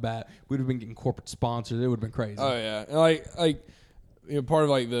 $2,000 bat. We'd have been getting corporate sponsors. It would have been crazy. Oh yeah, and like part of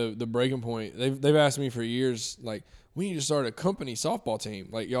like the breaking point. They've asked me for years, like, we need to start a company softball team.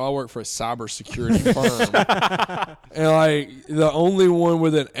 Like, y'all, I work for a cybersecurity firm, and like the only one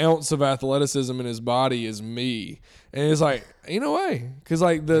with an ounce of athleticism in his body is me. And it's like, ain't no way, because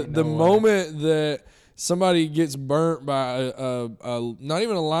like the moment that somebody gets burnt by a not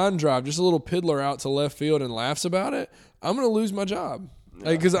even a line drive, just a little piddler out to left field and laughs about it, I'm gonna lose my job.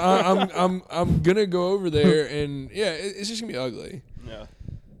 Like, because I'm gonna go over there and it's just gonna be ugly. Yeah.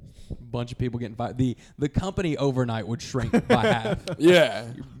 Bunch of people getting fired. The company overnight would shrink by half. Yeah,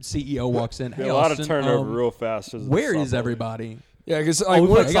 CEO walks in. Hey, A lot Austin, of turnover real fast. as a Where is softball everybody? yeah, because Oh, like we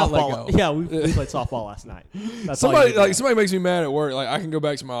when played got let softball. go. Yeah, we played softball last night. That's all you need to know. somebody makes me mad at work, like I can go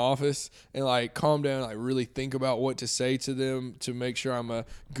back to my office and like calm down, like really think about what to say to them to make sure I'm a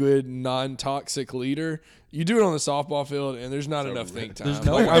good non-toxic leader. You do it on the softball field, and there's not enough think time. There's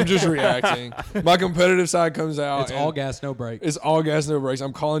no Like, way. I'm just reacting. My competitive side comes out. It's and all gas, no brakes. It's all gas, no brakes.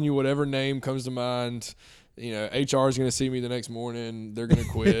 I'm calling you whatever name comes to mind. HR is going to see me the next morning. They're going to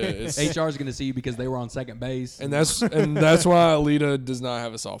quit. It's, HR is going to see you because they were on second base. and that's why Alita does not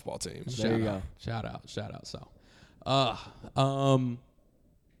have a softball team. There you go. Shout out. So,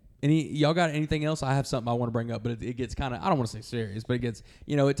 y'all got anything else? I have something I want to bring up, but it gets kind of, I don't want to say serious, but it gets,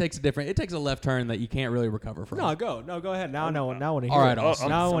 it takes a left turn that you can't really recover from. No, go ahead. Now I want to hear All right, it. Austin.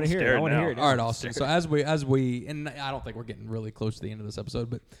 Now I want to hear it. I scared want to now. hear it. All right, Austin. So as we, and I don't think we're getting really close to the end of this episode,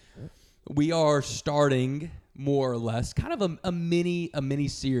 but we are starting more or less kind of a mini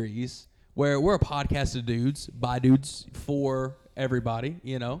series where we're a podcast of dudes, by dudes, for everybody.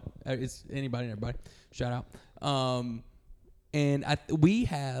 It's anybody and everybody. Shout out. And we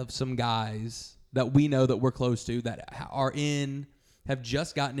have some guys that we know that we're close to that have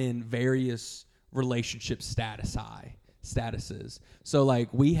just gotten in various relationship statuses. So like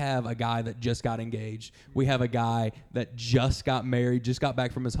we have a guy that just got engaged. We have a guy that just got married, just got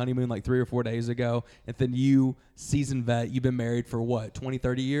back from his honeymoon like 3 or 4 days ago. And then you, seasoned vet, you've been married for what, 20,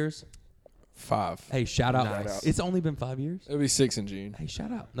 30 years? 5. Hey, shout out. Nice. It's only been 5 years. It'll be 6 in June. Hey,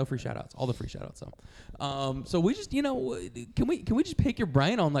 shout out. No free shout outs. All the free shout outs though. So we just, can we just pick your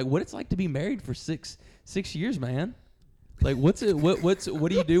brain on like what it's like to be married for six years, man? Like what do you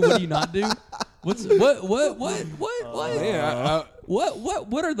do? What do you not do? What? Yeah,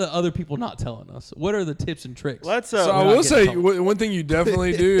 What are the other people not telling us? What are the tips and tricks? Let's so I we're not will say getting told. one thing you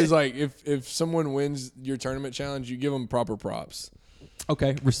definitely do is like if someone wins your tournament challenge, you give them proper props.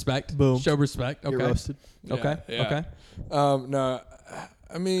 Okay, respect. Boom. Show respect. Okay. You're roasted. Okay. Yeah. Okay. No,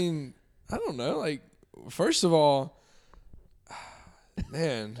 I mean, I don't know. Like, first of all,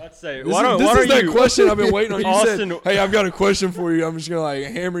 man, Let's say, this why is, don't, this why is don't that you, question I've been waiting on. You Austin- said, "Hey, I've got a question for you. I'm just gonna like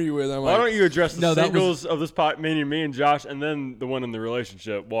hammer you with." I'm why like, don't you address the No, that was- singles of this pot, meaning me and Josh, and then the one in the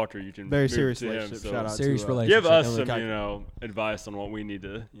relationship, Walter, you can Very move serious to him, relationship. so Shout out Serious to relationship. Give us Emily some, Kike. advice on what we need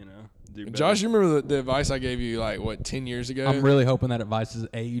to, do better. Josh, you remember the advice I gave you like what 10 years ago? I'm really hoping that advice has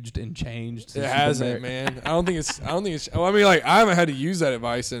aged and changed. since It you've been hasn't, married. man. I don't think it's. Well, I mean, like I haven't had to use that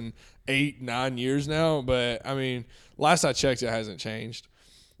advice in 8-9 years now. But I mean, last I checked, it hasn't changed.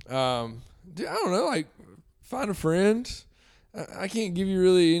 Dude, I don't know. Like, find a friend. I can't give you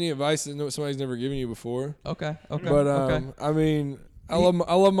really any advice that somebody's never given you before. Okay. Okay. But okay. I mean, I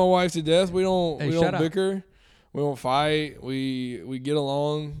love my wife to death. We don't Hey, we shout don't out. bicker. We won't fight. We get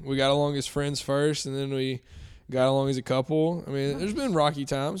along. We got along as friends first, and then we got along as a couple. I mean, there's been rocky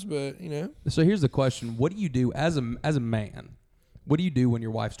times, but So here's the question: what do you do as a man? What do you do when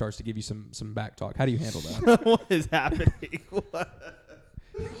your wife starts to give you some back talk? How do you handle that? What is happening?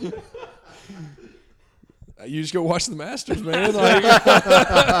 You just go watch the Masters, man. Like,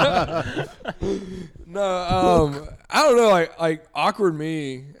 no, I don't know. Like awkward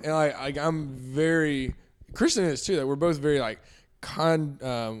me, and like I'm very Christian is too. That we're both very like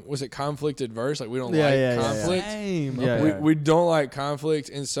was it conflict adverse? Like we don't conflict. Same. Yeah, Okay. We don't like conflict,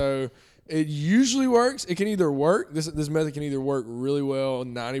 and so it usually works. It can either work. This method can either work really well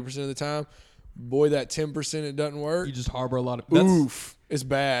 90% of the time. Boy, that 10% it doesn't work. You just harbor a lot of Oof, it's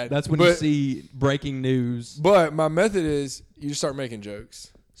bad. That's when you see breaking news. But my method is you just start making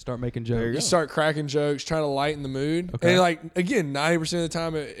jokes. Start making There you jokes. You start cracking jokes, trying to lighten the mood. Okay. And like again, 90% of the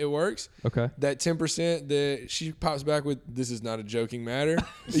time it works. Okay. That 10% that she pops back with, this is not a joking matter.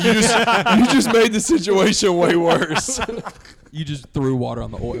 you just made the situation way worse. You just threw water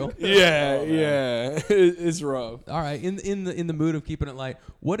on the oil. yeah. It's rough. All right. In the mood of keeping it light,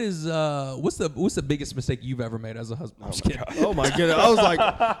 what's the biggest mistake you've ever made as a husband? I'm just kidding. Oh my goodness! I was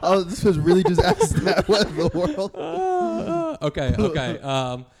like, this was really just asking that. What in the world? Okay.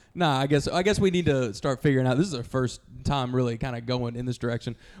 Nah, I guess we need to start figuring out. This is our first time really kind of going in this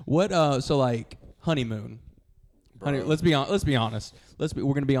direction. What so like honeymoon. Honey, let's be honest.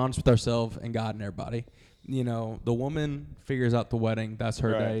 We're gonna be honest with ourselves and God and everybody. You know, the woman figures out the wedding. That's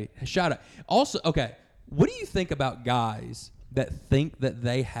her day. Shout out. Also, okay, what do you think about guys that think that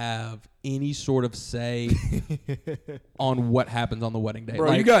they have any sort of say on what happens on the wedding day? Bro,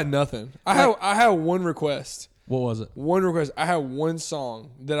 Like, you got nothing. I have one request. what was it? One request. I had one song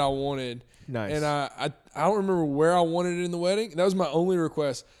that I wanted. Nice. And I don't remember where I wanted it in the wedding. That was my only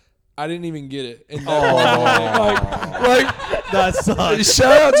request. I didn't even get it. And like That sucks.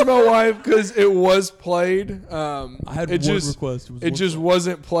 shout out to my wife because it was played. I had it one just, request. It just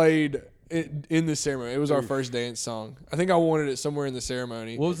wasn't played in the ceremony. It was our first dance song. I think I wanted it somewhere in the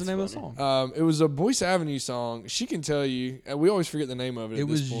ceremony. What was the name of the song? It was a Boyce Avenue song. She can tell you. We always forget the name of it. It at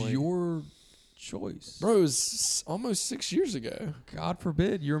this was point. your choice. Bro, it was almost 6 years ago. God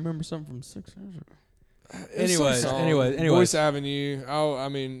forbid you remember something from 6 years ago. It's some Anyways, song. anyways. Boyce Avenue. I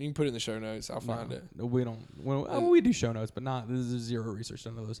mean, you can put it in the show notes. I'll find it. We don't. We do show notes, but not. This is zero research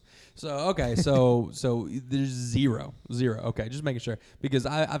into those. So okay, so there's zero. Okay, just making sure because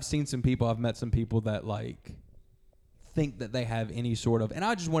I've seen some people. I've met some people that like think that they have any sort of, and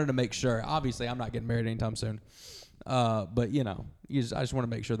I just wanted to make sure. Obviously, I'm not getting married anytime soon. But you know, I just want to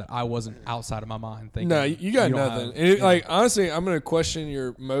make sure that I wasn't outside of my mind thinking. No, you got don't nothing. have- And it, like honestly, I'm gonna question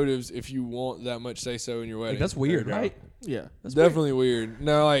your motives if you want that much say so in your wedding. Like, that's weird, There you go. right? Yeah. That's definitely weird.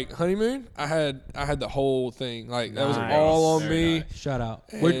 No, like honeymoon, I had the whole thing. Like that was Nice. all on Very me. nice. Shout out.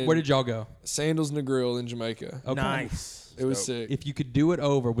 And- Where did y'all go? Sandals and a grill in Jamaica. Okay. Nice. It was dope. sick. If you could do it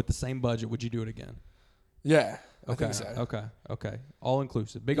over with the same budget, would you do it again? Yeah. I Okay. think so. Okay. All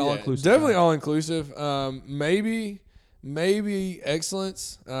inclusive. Big Yeah, all inclusive. Definitely all inclusive. Maybe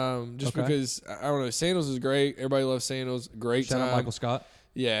excellence. Just Okay. because I don't know. Sandals is great. Everybody loves sandals. Great Shout time. out Michael Scott.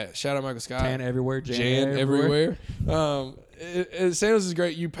 Yeah. Shout out Michael Scott. Tan everywhere. Jan everywhere. Sandals is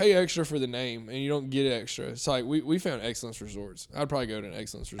great. You pay extra for the name, and you don't get extra. It's like we found Excellence Resorts. I'd probably go to an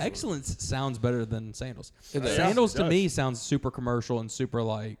Excellence Resort. Excellence sounds better than sandals. It does. Sandals It to does. me sounds super commercial and super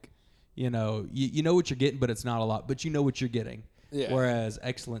like, you know what you're getting, but it's not a lot. But you know what you're getting. Yeah. Whereas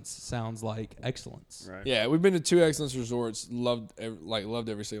excellence sounds like excellence. Right. Yeah, we've been to 2 Excellence Resorts. Loved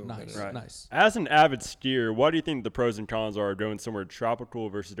every single Nice. minute. Right. Nice. As an avid skier, what do you think the pros and cons are of going somewhere tropical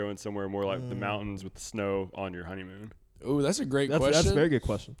versus going somewhere more like the mountains with the snow on your honeymoon? Oh, that's a great question. That's a very good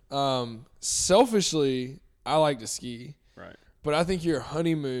question. Selfishly, I like to ski. Right. But I think your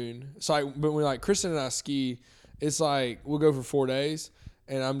honeymoon, it's like, but when like Kristen and I ski, it's like we'll go for 4 days,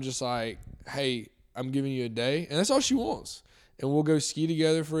 and I'm just like, hey, I'm giving you a day, and that's all she wants, and we'll go ski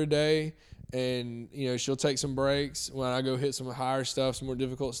together for a day, and she'll take some breaks when I go hit some higher stuff, some more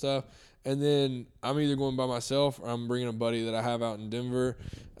difficult stuff, and then I'm either going by myself or I'm bringing a buddy that I have out in Denver,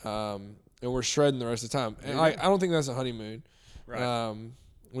 and we're shredding the rest of the time. And I don't think that's a honeymoon. Right.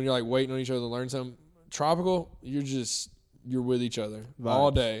 When you're like waiting on each other to learn something. Tropical, you're with each other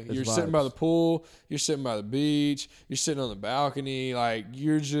all Vibes. day. It's You're sitting by vibes. the pool. You're sitting by the beach. You're sitting on the balcony. Like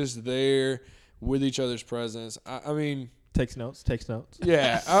you're just there with each other's presence. I mean, Takes notes.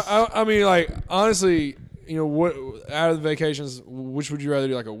 yeah. I mean, like honestly, what out of the vacations, which would you rather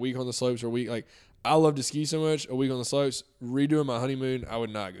do? Like a week on the slopes or a week? Like I love to ski so much. A week on the slopes. Redoing my honeymoon, I would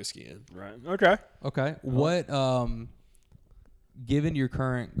not go skiing. Right. Okay. Okay. What given your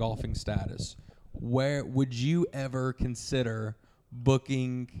current golfing status, where would you ever consider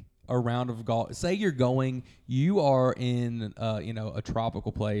booking a round of golf? Say you are in, a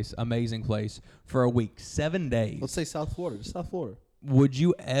tropical place, amazing place for a week, 7 days. Let's say South Florida. Just South Florida. Would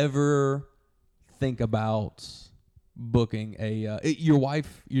you ever think about booking your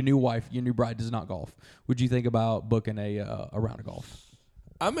new bride does not golf? Would you think about booking a round of golf?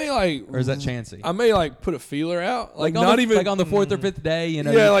 I may Or is that chancy? I may put a feeler out, like not even like on the 4th or 5th day, Yeah,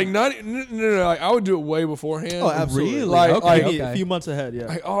 no. Like I would do it way beforehand. Oh, absolutely. Really? Okay. A few months ahead. Yeah.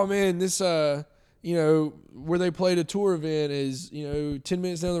 Like, oh man, this where they played a tour event is 10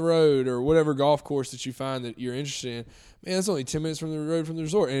 minutes down the road, or whatever golf course that you find that you're interested in. Man, it's only 10 minutes from the road from the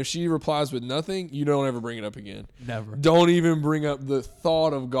resort. And if she replies with nothing, you don't ever bring it up again. Never. Don't even bring up the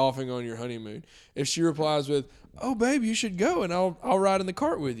thought of golfing on your honeymoon. If she replies with, "Oh, babe, you should go, and I'll ride in the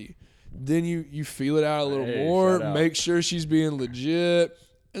cart with you," then you feel it out a little more. Make sure she's being legit,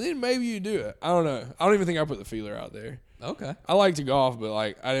 and then maybe you do it. I don't know. I don't even think I put the feeler out there. Okay. I like to golf, but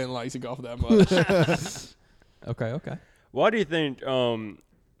I didn't like to golf that much. Okay. Why do you think?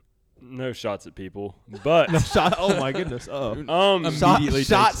 No shots at people, but Oh my goodness. Immediately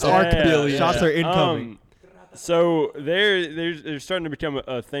shots are shots are incoming. So there's starting to become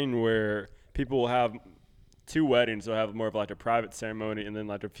a thing where people will have 2 weddings. They'll have more of a private ceremony, and then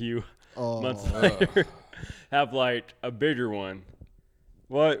a few months later have a bigger one.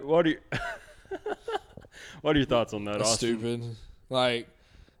 What do you? What are your thoughts on that? That's Austin? stupid. Why?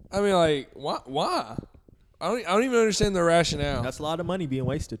 I don't even understand the rationale. That's a lot of money being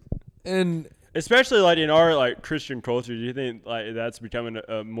wasted. And especially in our Christian culture, do you think that's becoming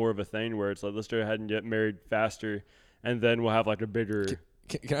more of a thing where it's let's go ahead and get married faster, and then we'll have a bigger.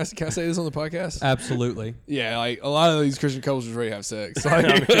 Can I say this on the podcast? Absolutely. Yeah, a lot of these Christian couples already have sex.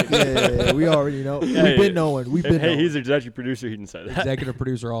 Yeah, we already know. We've been knowing. He's executive producer. He can say that. Executive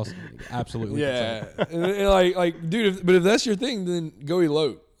producer also. Absolutely. Yeah, and dude, but if that's your thing, then go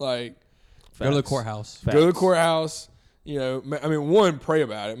elope. Go to the courthouse. Facts. Go to the courthouse. One, pray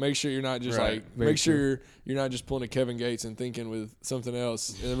about it. Make sure you're not just make sure you're not just pulling a Kevin Gates and thinking with something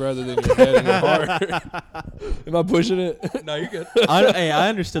else rather than your head and your heart. Am I pushing it? No, you're good. I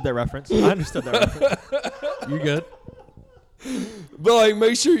understood that reference. You good? But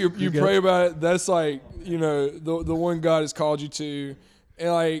make sure you pray about it. That's the one God has called you to,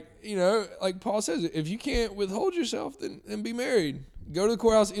 and like Paul says, if you can't withhold yourself, then be married. Go to the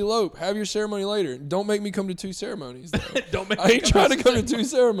courthouse, elope, have your ceremony later. Don't make me come to 2 ceremonies. I ain't trying to come to 2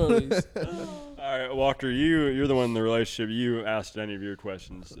 ceremonies. All right, Walker, you're the one in the relationship. You asked any of your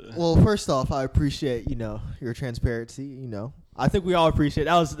questions. Well, first off, I appreciate your transparency. I think we all appreciate.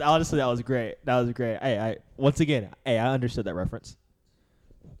 That was great. That was great. I understood that reference.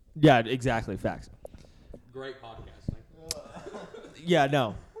 Yeah, exactly. Facts. Great podcasting. Yeah,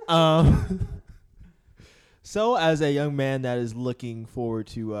 no. So, as a young man that is looking forward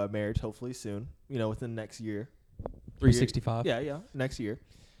to marriage, hopefully soon, within the next year. 365. Yeah, next year.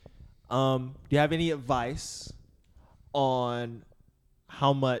 Do you have any advice on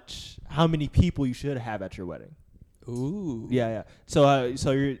how many people you should have at your wedding? Ooh. Yeah. So I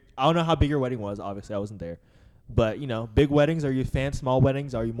don't know how big your wedding was. Obviously, I wasn't there. But, big weddings, are you a fan? Small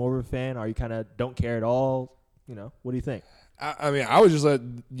weddings, are you more of a fan? Are you kind of don't care at all? What do you think? I would just let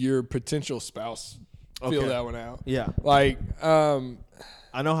your potential spouse feel that one out. Yeah. I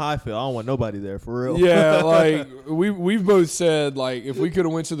know how I feel. I don't want nobody there, for real. Yeah, we've both said, if we could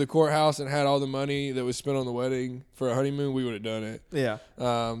have went to the courthouse and had all the money that was spent on the wedding for a honeymoon, we would have done it. Yeah.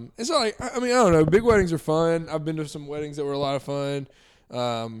 And so, I don't know. Big weddings are fun. I've been to some weddings that were a lot of fun.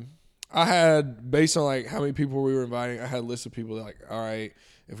 I had, based on, how many people we were inviting, I had a list of people that, all right,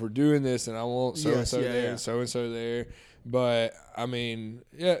 if we're doing this, then I want so-and-so there and so-and-so there. But,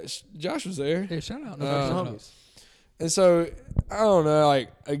 Josh was there. Hey, shout out. And so, I don't know,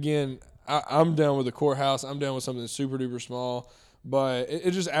 again, I'm down with the courthouse. I'm down with something super duper small. But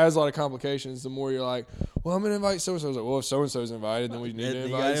it just adds a lot of complications the more you're like, well, I'm going to invite so-and-so. I was like, well, if so-and-so's invited, then we need to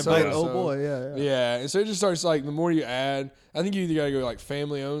invite so-and-so. Oh, boy, yeah. Yeah, and so it just starts, the more you add, I think you either got to go,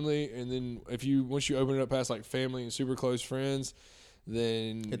 family only, and then once you open it up past, family and super close friends,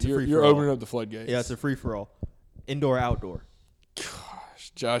 then you're opening up the floodgates. Yeah, it's a free-for-all. Indoor, outdoor.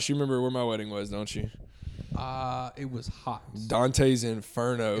 Gosh, Josh, you remember where my wedding was, don't you? It was hot. Dante's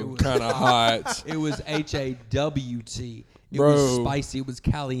Inferno, kind of hot. It was HAWT. It Bro. was spicy. It was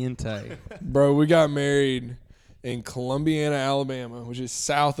caliente. Bro, we got married in Columbiana, Alabama, which is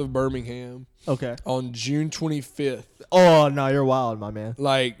south of Birmingham. Okay. On June 25th. Oh, no, you're wild, my man.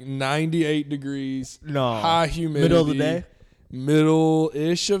 98 degrees. No. High humidity. Middle of the day?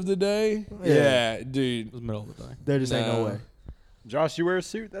 Middle-ish of the day. Yeah, dude. It was middle of the day. There just ain't no way. Josh, you wear a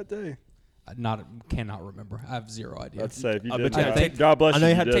suit that day? Cannot remember. I have zero idea. Let's say if you I did, bet you had to take- God bless I you. know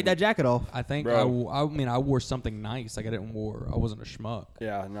you if had to take that jacket off. I think Bro. I wore something nice. Like I wasn't a schmuck.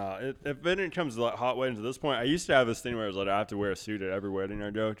 Yeah, no. If it comes to like hot weddings at this point, I used to have this thing where it was like I have to wear a suit at every wedding I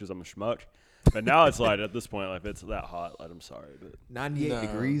go because I'm a schmuck. But now it's like at this point, like if it's that hot, like I'm sorry, but 98 No.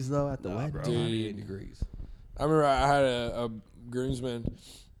 degrees though at the Nah, wedding. bro. 98 degrees. I remember I had a groomsman,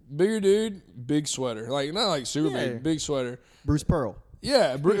 bigger dude, big sweater, like not like super Yeah. big sweater. Bruce Pearl.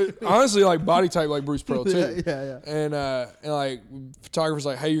 Yeah, honestly, like body type like Bruce Pearl too. Yeah. And like photographer's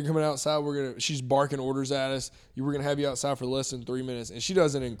like, hey, you're coming outside. She's barking orders at us. We're gonna have you outside for less than 3 minutes. And she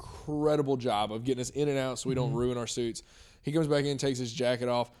does an incredible job of getting us in and out so we don't ruin our suits. He comes back in, takes his jacket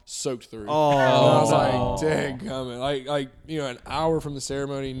off, soaked through. Oh. And I was like, dang, coming. Like an hour from the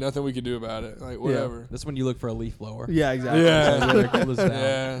ceremony, nothing we could do about it. Like whatever. That's when you look for a leaf blower. Yeah, exactly.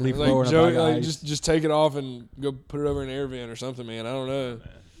 Yeah. Leaf Like, blower and a Joey, bag of like, ice. just take it off and go put it over an air vent or something, man. I don't know.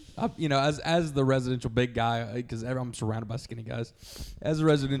 As the residential big guy, because I'm surrounded by skinny guys. As a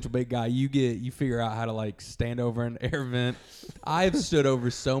residential big guy, you figure out how to like stand over an air vent. I've stood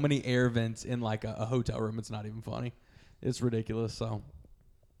over so many air vents in like a hotel room. It's not even funny. It's ridiculous. So,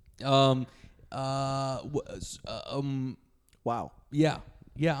 Wow. yeah.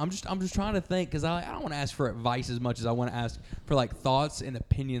 I'm just trying to think because I don't want to ask for advice as much as I want to ask for like thoughts and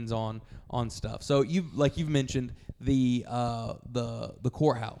opinions on stuff. So you've mentioned the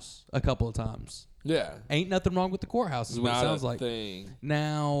courthouse a couple of times. Yeah. Ain't nothing wrong with the courthouse is what it Not sounds a like. thing.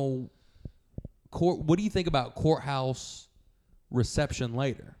 Now, what do you think about courthouse reception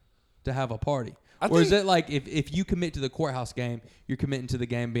later to have a party? Or is it like if you commit to the courthouse game, you're committing to the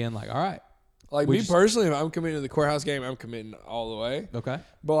game being like, all right. Like me personally, if I'm committing to the courthouse game, I'm committing all the way. Okay.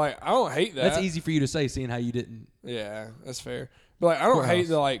 But like I don't hate that. That's easy for you to say, seeing how you didn't. Yeah, that's fair. But like I don't Courthouse. hate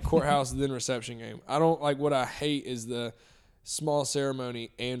the like courthouse then reception game. I don't like what I hate is the small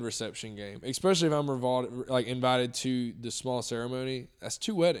ceremony and reception game. Especially if I'm invited to the small ceremony. That's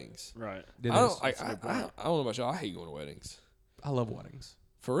 2 weddings. right. It I don't is. like I don't know about y'all. I hate going to weddings. I love weddings.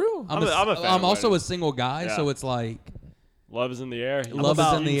 For real? I'm a fan I'm of also a weddings. single guy, Yeah. so it's like Love is in the air. Love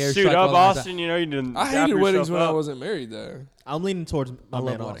is in the air. Suit strike up, while the iron's Austin. You know you didn't. I hated weddings when I wasn't married though. I'm leaning towards my love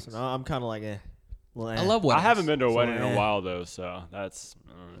man weddings. Austin. I'm kind of like, well, I love weddings. I haven't been to a So, wedding in eh. a while though, so that's.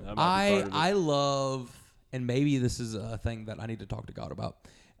 That might be part of it. I love, and maybe this is a thing that I need to talk to God about.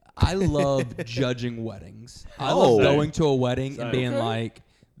 I love judging weddings. I love Oh. going to a wedding and Same. being Okay. like,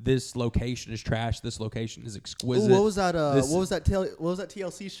 this location is trash. This location is Ooh, exquisite. what was that? This- What was that? What was that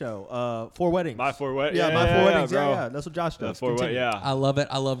TLC show? 4 Weddings. My 4 weddings. Yeah, my 4 weddings. bro. Yeah. That's what Josh The does. 4 Continue. yeah. I love it.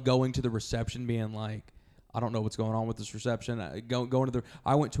 I love going to the reception, being like, I don't know what's going on with this reception.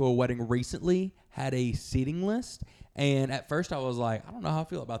 I went to a wedding recently, had a seating list, and at first I was like, I don't know how I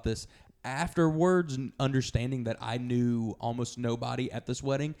feel about this. Afterwards, understanding that I knew almost nobody at this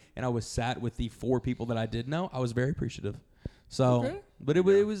wedding, and I was sat with the 4 people that I did know, I was very appreciative. So, Okay. but it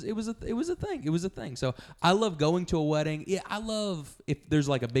was a thing. It was a thing. So I love going to a wedding. Yeah, I love if there's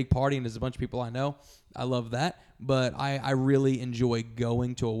like a big party and there's a bunch of people I know. I love that. But I really enjoy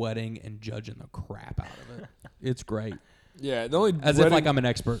going to a wedding and judging the crap out of it. It's great. Yeah, the only As wedding, if like I'm an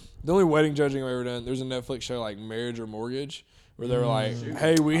expert. the only wedding judging I've ever done. There's a Netflix show like Marriage or Mortgage where they were like,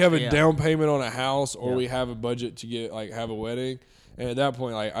 "Hey, we have a down payment on a house, or we have a budget to get have a wedding." And at that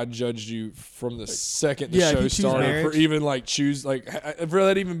point, I judged you from the second the Yeah, if show you choose started marriage. for even choose for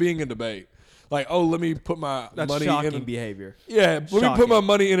that even being a debate. Like, oh, let me put my That's money shocking in. behavior. Yeah, let me put Shocking. my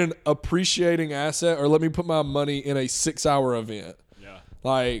money in an appreciating asset, or let me put my money in a 6-hour event.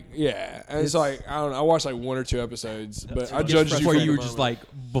 Yeah. And it's like I don't know. I watched 1 or 2 episodes, but I much judged you Before from you the were just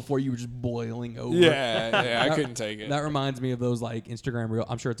moment. before you were just boiling over. Yeah, I couldn't take it. That reminds me of those Instagram reel.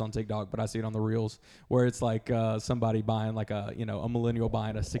 I'm sure it's on TikTok, but I see it on the reels where it's somebody buying a millennial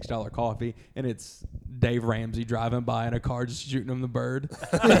buying a $6 coffee, and it's Dave Ramsey driving by in a car just shooting him the bird.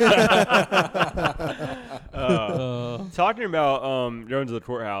 Talking about going to the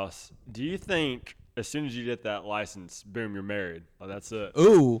courthouse, do you think as soon as you get that license, boom, you're married? Like, that's it.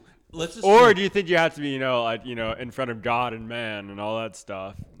 Ooh, let's just Or do you think you have to be, in front of God and man and all that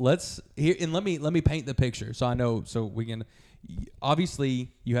stuff? let me paint the picture so I know, so we can.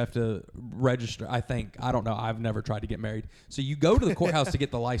 Obviously, you have to register. I don't know. I've never tried to get married. So you go to the courthouse to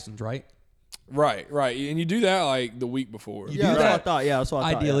get the license, right? Right, and you do that the week before. You Yeah, do that's what I that. thought. Yeah, that's what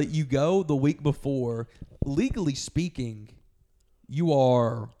I thought. Ideally, yeah. you go the week before. Legally speaking, you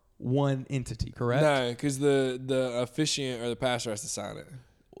are one entity, correct? No, because the officiant or the pastor has to sign it,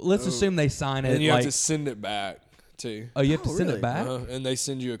 Let's assume they sign it. and you have to send it back too. Oh, you have to Oh, send really? it back. And they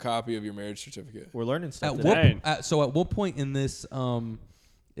send you a copy of your marriage certificate. We're learning stuff. At today. what at what point in this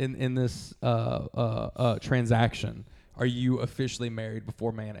in this transaction are you officially married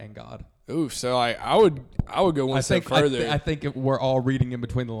before man and God? Oof. So like I would go one step further. I think we're all reading in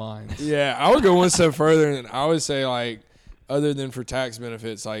between the lines. Yeah, I would go one step further, and I would say like, other than for tax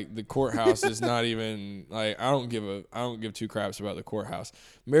benefits, like the courthouse is not even like I don't give two craps about the courthouse.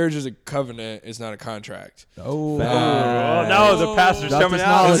 Marriage is a covenant; it's not a contract. Oh, Oh, no, the pastor's Drop coming this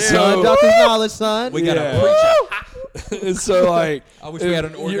out. knowledge, Yeah. son. Drop this knowledge, son. we gotta Yeah. preach it. And so like, I wish we had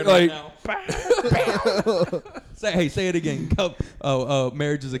an organ right now. Say it again.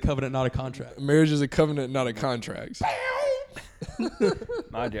 Marriage is a covenant, not a contract. marriage is a covenant, not a contract.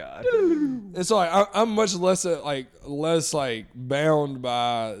 My God. And so like, I'm much less bound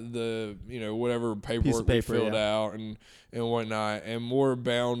by the whatever paperwork we paper, filled yeah. out and whatnot, and more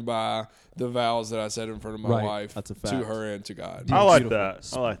bound by the vows that I said in front of my Right. wife That's a to fact. her and to God. Yeah. I like Beautiful. that.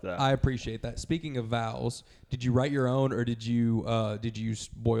 I like that. I appreciate that. Speaking of vows, did you write your own, or did you use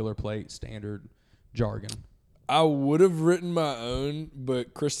boilerplate standard jargon? I would have written my own,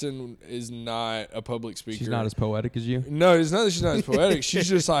 but Kristen is not a public speaker. She's not as poetic as you. No, it's not that she's not as poetic. She's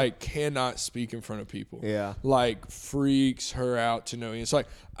just like cannot speak in front of people. Yeah. Like freaks her out to no end. It's like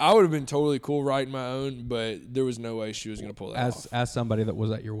I would have been totally cool writing my own, but there was no way she was gonna pull that off. As somebody that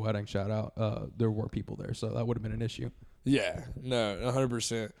was at your wedding, shout out, there were people there, so that would have been an issue. Yeah, no,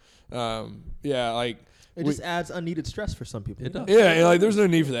 100%. Yeah, like It just adds unneeded stress for some people. It does. yeah, and like there's no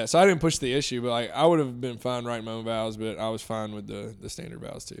need for that. So I didn't push the issue, but like I would have been fine writing my own vows, but I was fine with the standard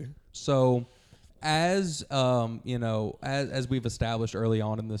vows too. So, as as we've established early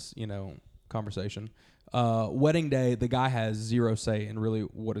on in this conversation, wedding day, the guy has zero say in really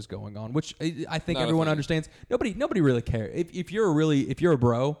what is going on, which I think Not a everyone thing. understands. Nobody really cares. If you're a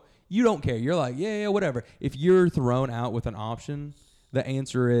bro, you don't care. You're like yeah whatever. If you're thrown out with an option, the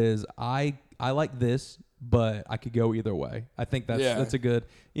answer is I like this, but I could go either way. I think that's a good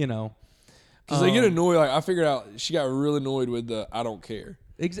Because they get annoyed. Like I figured out, she got real annoyed with the I don't care.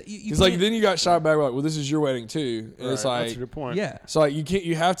 Because like then you got shot back like, well, this is your wedding too, and it's That's like a good point. yeah. so like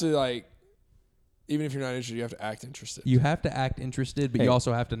you have to like, even if you're not interested, you have to act interested. You have to act interested, but Hey. you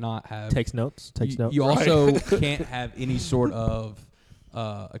also have to not have. Takes notes. Takes notes. You also can't have any sort of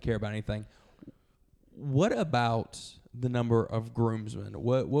a care about anything. What about the number of groomsmen?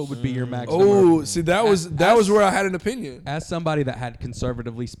 What would be your maximum? Oh, see that was where I had an opinion. As somebody that had,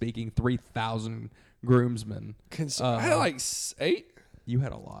 conservatively speaking, 3,000 groomsmen, I had like 8. you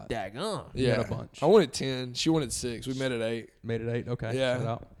had a lot. Daggone. You Yeah, had a bunch. I wanted 10. She wanted 6. We met at 8. Made it 8. Okay. Yeah. Shout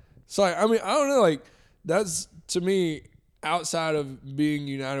out. So like, I mean, I don't know. Like that's to me outside of being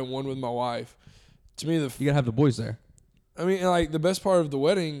united one with my wife. To me, You gotta have the boys there. I mean, and like the best part of the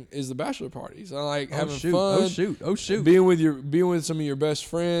wedding is the bachelor parties. I like having fun. Oh shoot. Being with some of your best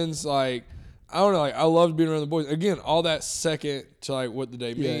friends. Like I don't know. Like I loved being around the boys. Again, all that second to like what the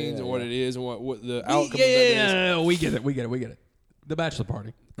day means and what it is and what the outcome of that day is. Yeah, we get it. The bachelor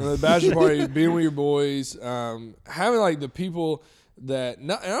party. And the bachelor party, being with your boys, having like the people that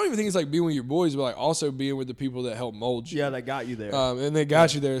I don't even think it's like being with your boys, but like also being with the people that help mold you. Yeah, that got you there. And they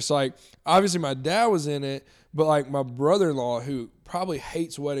got you there. So like obviously my dad was in it, but like my brother-in-law who probably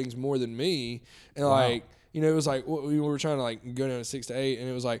hates weddings more than me, and like it was like we were trying to like go down to 6 to 8, and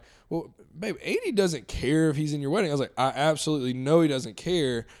it was like, well, babe, 80 doesn't care if he's in your wedding. I was like, I absolutely know he doesn't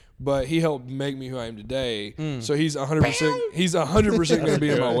care. But he helped make me who I am today. So he's 100%. He's 100% going to be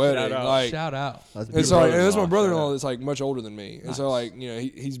in my wedding. Like, Shout out. and so like, and that's my brother-in-law that's like much older than me. And so like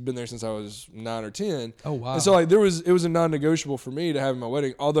he's been there since I was 9 or 10. Oh wow. And so like it was a non-negotiable for me to have my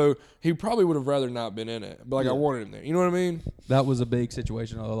wedding. Although he probably would have rather not been in it. But like I wanted him there. You know what I mean? That was a big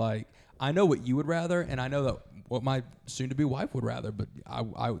situation. Of like, I know what you would rather, and I know that what my soon-to-be wife would rather. But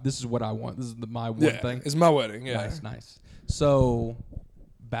I this is what I want. This is my one thing. It's my wedding. Yeah. Nice. So,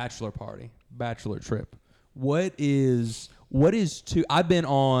 bachelor party, bachelor trip. What is two? I've been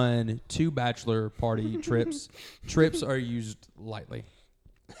on 2 bachelor party trips. Trips are used lightly.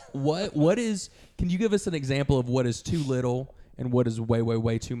 What is? Can you give us an example of what is too little and what is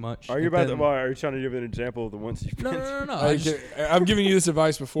way too much? Are you And about then- to? Are you trying to give an example of the ones you've been? No. I've given you this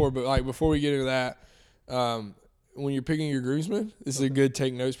advice before, but like before we get into that, when you're picking your groomsmen, this is a good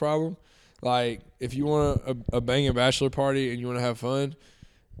take notes problem. Like if you want a banging bachelor party and you want to have fun,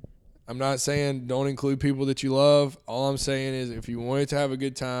 I'm not saying don't include people that you love. All I'm saying is if you want to have a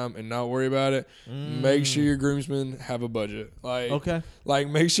good time and not worry about it, make sure your groomsmen have a budget. Like Okay. like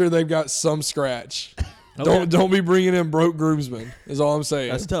make sure they've got some scratch. Don't be bringing in broke groomsmen. Is all I'm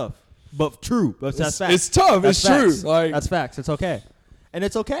saying. That's tough, but true. That's facts. It's tough. That's It's true. facts. Like That's facts. It's okay, and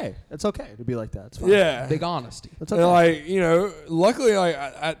it's okay. It's okay to be like that. It's fine. yeah. big honesty. It's And okay. like luckily, like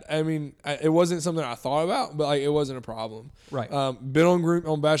I mean, it wasn't something I thought about, but like it wasn't a problem. Right. Been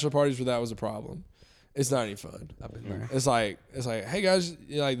on bachelor parties where that was a problem, it's not any fun. I've been there. It's like, hey guys,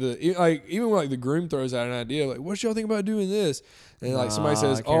 even when the groom throws out an idea, like, what y'all think about doing this? And like somebody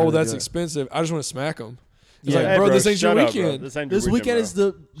says, I can't oh, really that's do it. expensive. I just want to smack them. It's Yeah. like, Hey, bro, this ain't your shut up, bro. weekend. This ain't your This weekend is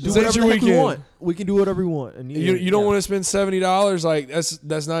bro. do This whatever ain't the your heck we weekend. want. We can do whatever we want. And You don't want to spend $70. Like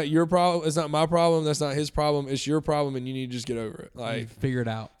that's not your problem. It's not my problem. That's not his problem. It's your problem, and you need to just get over it. Like Figure it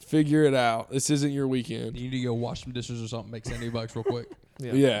out. figure it out. This isn't your weekend. You need to go wash some dishes or something. Make $70 real quick.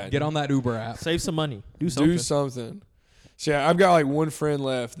 Yeah. Get on that Uber app. Save some money. Do something. Do something. So yeah, I've got like one friend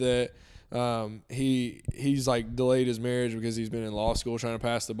left that he's like delayed his marriage because he's been in law school trying to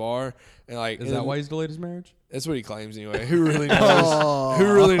pass the bar, and like Is that why he's delayed his marriage? That's what he claims anyway. Who really knows?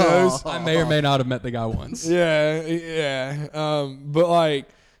 Who really knows? I may or may not have met the guy once. Yeah. But like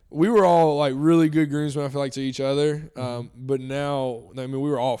we were all like really good groomsmen, I feel like, to each other. But now, I mean, we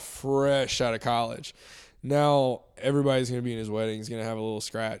were all fresh out of college. Now everybody's gonna be in his wedding. He's gonna have a little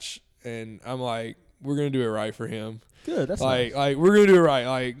scratch, and I'm like, we're gonna do it right for him. Good. That's Like, nice. like we're gonna do it right.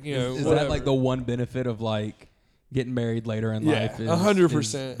 Like, you know, Is whatever. that like the one benefit of like getting married later in Yeah, life?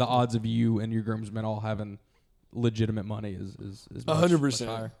 100%. The odds of you and your groomsmen all having legitimate money is 100%.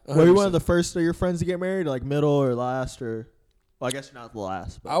 higher. Were you one of the first of your friends to get married, like middle or last, or? Well, I guess you're not the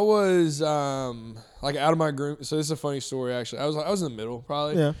last. But. I was like out of my groom. So this is a funny story actually. I was in the middle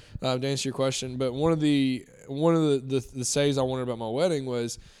probably. Yeah. To answer your question, but one of the says I wanted about my wedding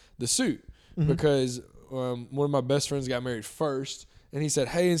was the suit because one of my best friends got married first, and he said,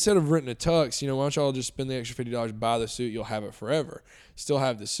 hey, instead of renting a tux, why don't y'all just spend the extra $50, buy the suit, you'll have it forever, still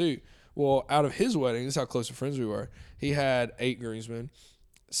have the suit. Well, out of his wedding, this is how close of friends we were. He had 8 groomsmen.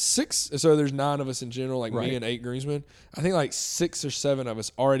 6, so there's 9 of us in general, like Right. me and 8 groomsmen. I think like 6 or 7 of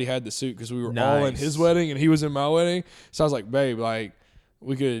us already had the suit because we were all in Nice. his wedding and he was in my wedding. So I was like, babe, like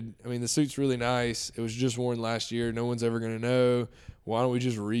we could. I mean, the suit's really nice. It was just worn last year. No one's ever gonna know. Why don't we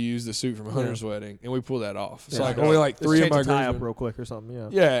just reuse the suit from Hunter's wedding? And we pulled that off. So Yeah. like only like Just 3 of change my the tie up groomsmen. real quick or something. Yeah.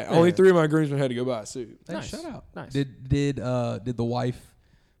 Yeah, only 3 of my groomsmen had to go buy a suit. Hey, Nice. shout out. Nice. Did the wife,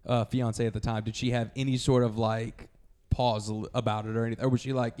 fiance at the time, did she have any sort of like pause about it or anything, or was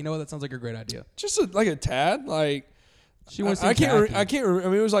she like, you know what, that sounds like a great idea? Just like a tad, like. She wants. I can't. I can't. I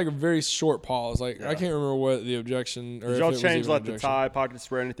mean, it was like a very short pause. Like I can't remember what the objection. Or Did if y'all it was change even like an the objection. tie, pocket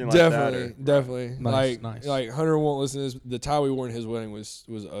square, anything like that? Definitely. Nice, Like, nice. Hunter won't listen to this. The tie we wore in his wedding was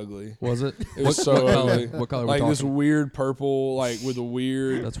ugly. Was it? It was what, so what color? ugly. What color? Like we this talking? weird purple, like with a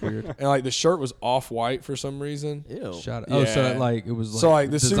weird, That's weird. and like the shirt was off white for some reason. Ew. Shout out. Oh, so Yeah. like it was like, So,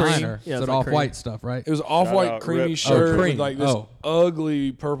 like, the suit- designer. Yeah, so it's the like off cream. white stuff, right? It was off Shout white out, creamy Rip. shirt cream. with like this Oh.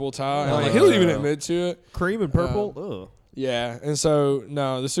 ugly purple tie. And, like, Oh. he'll even admit to it. Cream and purple. Ugh. Yeah, and so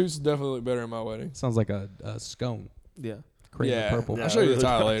no, the suits definitely look better in my wedding. Sounds like a scone. Yeah. Cream yeah, and purple. Yeah. I'll show you the it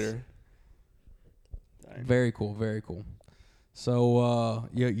tie really does. later. Very cool. Very cool. So,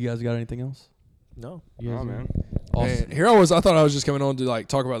 you guys got anything else? No. You guys Oh, man. Awesome. Man, here I was. I thought I was just coming on to like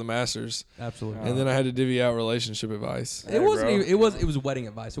talk about the Masters, Absolutely. and then I had to divvy out relationship advice. it Hey, wasn't. bro. Even, it was wedding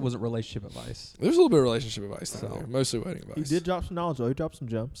advice. It wasn't relationship advice. There's a little bit of relationship advice down So- there, mostly wedding He advice. did drop some knowledge, though. He dropped some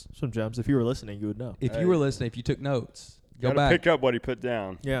gems. Some gems. If you were listening, you would know. If Hey. you were listening, if you took notes, go Gotta back. pick up what he put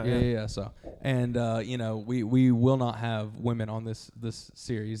down. Yeah. So, and we will not have women on this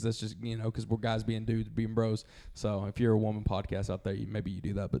series. That's just because we're guys being dudes, being bros. So if you're a woman podcast out there, maybe you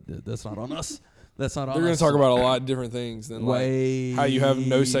do that, but that's not on us. That's not on They're going us. to talk about a lot of different things than like way how you have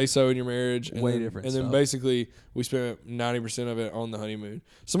no say so in your marriage. And way then, different And then stuff. basically we spent 90% of it on the honeymoon.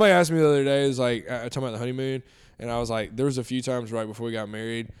 Somebody asked me the other day, is like talking about the honeymoon, and I was like, there was a few times right before we got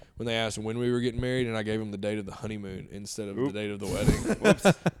married when they asked when we were getting married, and I gave them the date of the honeymoon instead of the date of the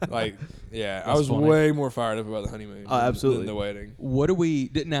wedding. Like, yeah, I was funny. way more fired up about the honeymoon Oh, absolutely. than the wedding. What do we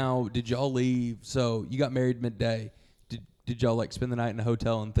did now? Did y'all leave? So you got married midday. Did y'all like spend the night in a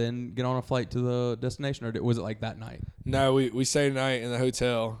hotel and then get on a flight to the destination, or was it like that night? No, we stayed a night in the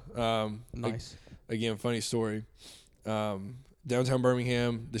hotel. Nice. Again, funny story. Downtown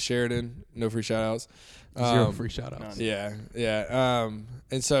Birmingham, the Sheridan, no free shout outs. Zero free shout outs. Yeah.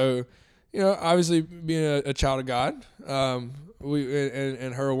 And so, obviously being a child of God, we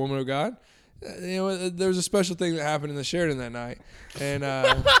and her a woman of God, there was a special thing that happened in the Sheridan that night, and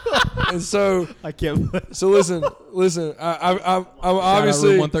and so I can't. so listen. I'm obviously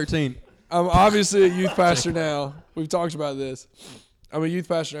 113. I'm obviously a youth pastor now. We've talked about this. I'm a youth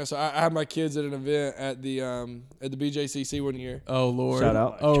pastor now, so I had my kids at an event at the BJCC one year. Oh Lord. Shout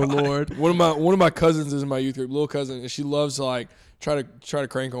out. Oh Lord. One of my cousins is in my youth group, little cousin, and she loves to like try to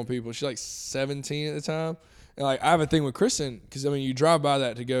crank on people. She's like 17 at the time, and like I have a thing with Kristen because I mean you drive by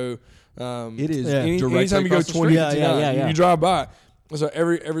that to go. It is Yeah. directly anytime you go across the 20 street. Yeah. you drive by, So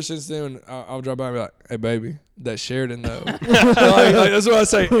ever since then, I'll drop by and be like, "Hey, baby, that Sheridan though." like, that's what I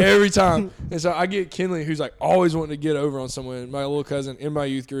say every time. And so I get Kinley, who's like always wanting to get over on someone, my little cousin in my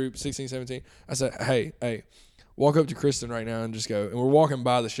youth group, 16, 17. I said, "Hey, walk up to Kristen right now and just go." And we're walking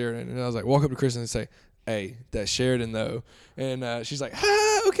by the Sheridan, and I was like, "Walk up to Kristen and say, 'Hey, that Sheridan though.'" And she's like,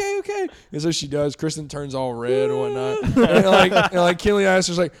 okay. And so she does. Kristen turns all red and whatnot. and like Kinley asks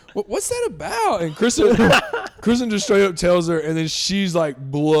her, like, "What's that about?" And Kristen just straight up tells her, and then she's like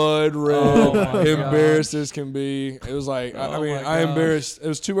blood red, embarrassed as can be. It was like, I embarrassed. It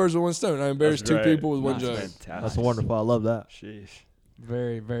was two birds with one stone. I embarrassed two people with one joke. Fantastic. That's wonderful. I love that. Sheesh.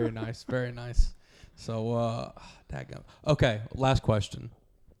 Very, very nice. Very nice. So, dadgum. Okay, last question.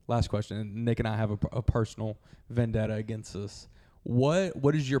 And Nick and I have a personal vendetta against this.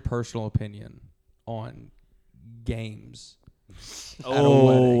 What is your personal opinion on games? At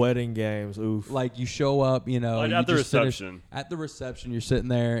a wedding games. Oof. Like you show up, you know, Like you at the just finish- reception. At the reception, you're sitting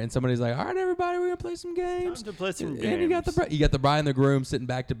there, and somebody's like, "All right, everybody, we're gonna play some games." Time to play some And games. you got the bride and the groom sitting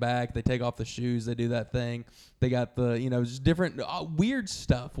back to back. They take off the shoes. They do that thing. They got the just different weird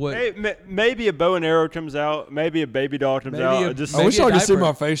stuff. What? Maybe a bow and arrow comes out. Maybe a baby doll comes Maybe out. a- Just I wish Maybe I a could see diaper.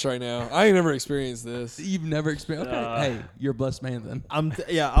 my face right now. I ain't never experienced this. You've never experienced. Okay, hey, you're a blessed man then.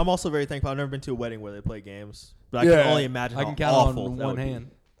 I'm also very thankful. I've never been to a wedding where they play games, but I Yeah. can only imagine I how can count awful on that one would be.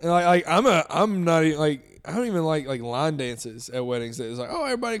 hand. And like I'm not even like I don't even like line dances at weddings. It's like, oh,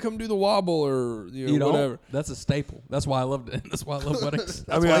 everybody come do the wobble or You know, whatever. that's a staple. That's why I loved it. That's why I love weddings.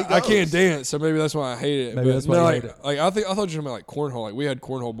 I mean, I can't dance, so maybe that's why I hate it. Maybe But that's why no, you like, hate it. like I thought you were talking about like cornhole. Like we had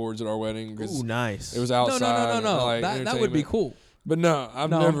cornhole boards at our wedding because Ooh, nice. it was No, outside. and, no. like, That would be entertainment. cool. But no, I'm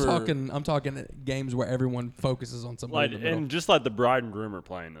No, never. I'm talking games where everyone focuses on somebody like in the middle. and just like the bride and groom are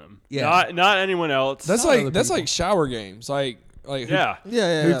playing them. Yeah. Not anyone else. That's Not other like people. shower games. Like who- yeah.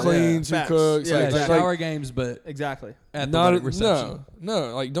 who cleans, who Facts. cooks, Yeah, like, yeah, exactly. shower games, but exactly. at the not wedding reception.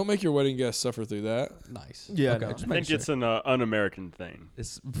 no. Like don't make your wedding guests suffer through that. Nice. Yeah, Okay, no. just I making think sure. it's an un-American thing.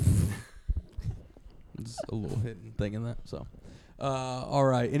 It's a little hidden thing in that. So, all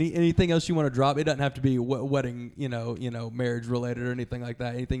right. Anything else you want to drop? It doesn't have to be wedding, marriage related or anything like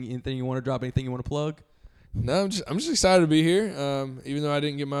that. Anything you want to drop? Anything you want to plug? No, I'm just excited to be here. Even though I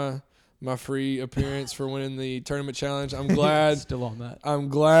didn't get my free appearance for winning the tournament challenge, I'm glad. Still on that. I'm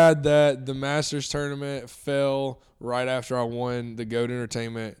glad that the Masters tournament fell right after I won the GOAT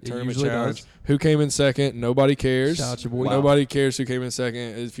Entertainment It tournament usually challenge. does. Who came in second? Nobody cares. Shout out your boy. Nobody cares who came in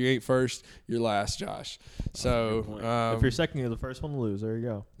second. If you ain't first, you're last, Josh. good So, point. If you're second, you're the first one to lose. There you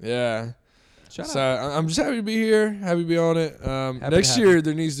go. yeah. Shout So out. I'm just happy to be here. Happy to be on it. to Next have year you.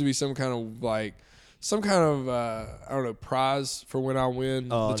 there needs to be some kind of I don't know, prize for when I win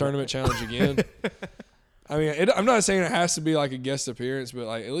Oh, the no. tournament challenge again. I mean, I'm not saying it has to be like a guest appearance, but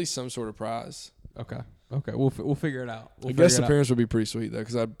like at least some sort of prize. Okay. We'll figure it out. A guest appearance would be pretty sweet though,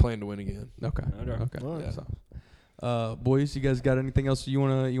 because I plan to win again. Okay. Okay. All right. Yeah. So, boys, you guys got anything else you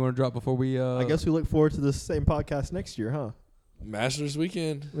wanna drop before we? I guess we look forward to this same podcast next year, huh? Masters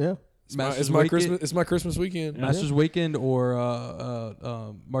weekend. Yeah. It's my Masters weekend. Christmas. It's my Christmas weekend. Masters weekend or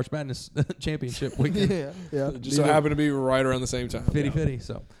March Madness championship weekend. yeah. It just so happened to be right around the same time. Fitty.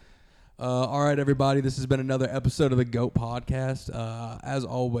 So, all right, everybody. This has been another episode of the GOAT Podcast. As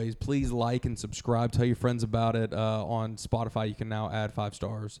always, please like and subscribe. Tell your friends about it. On Spotify, you can now add 5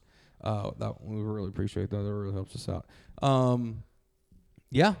 stars. That we really appreciate that. That really helps us out.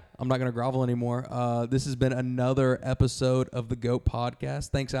 Yeah, I'm not gonna grovel anymore. This has been another episode of the GOAT Podcast.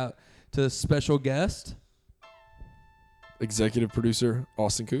 Thanks out to special guest. Executive producer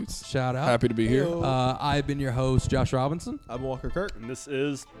Austin Coots. Shout out. Happy to be here. I've been your host, Josh Robinson. I'm Walker Kirk. And this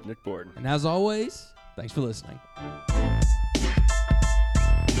is Nick Borden. And as always, thanks for listening.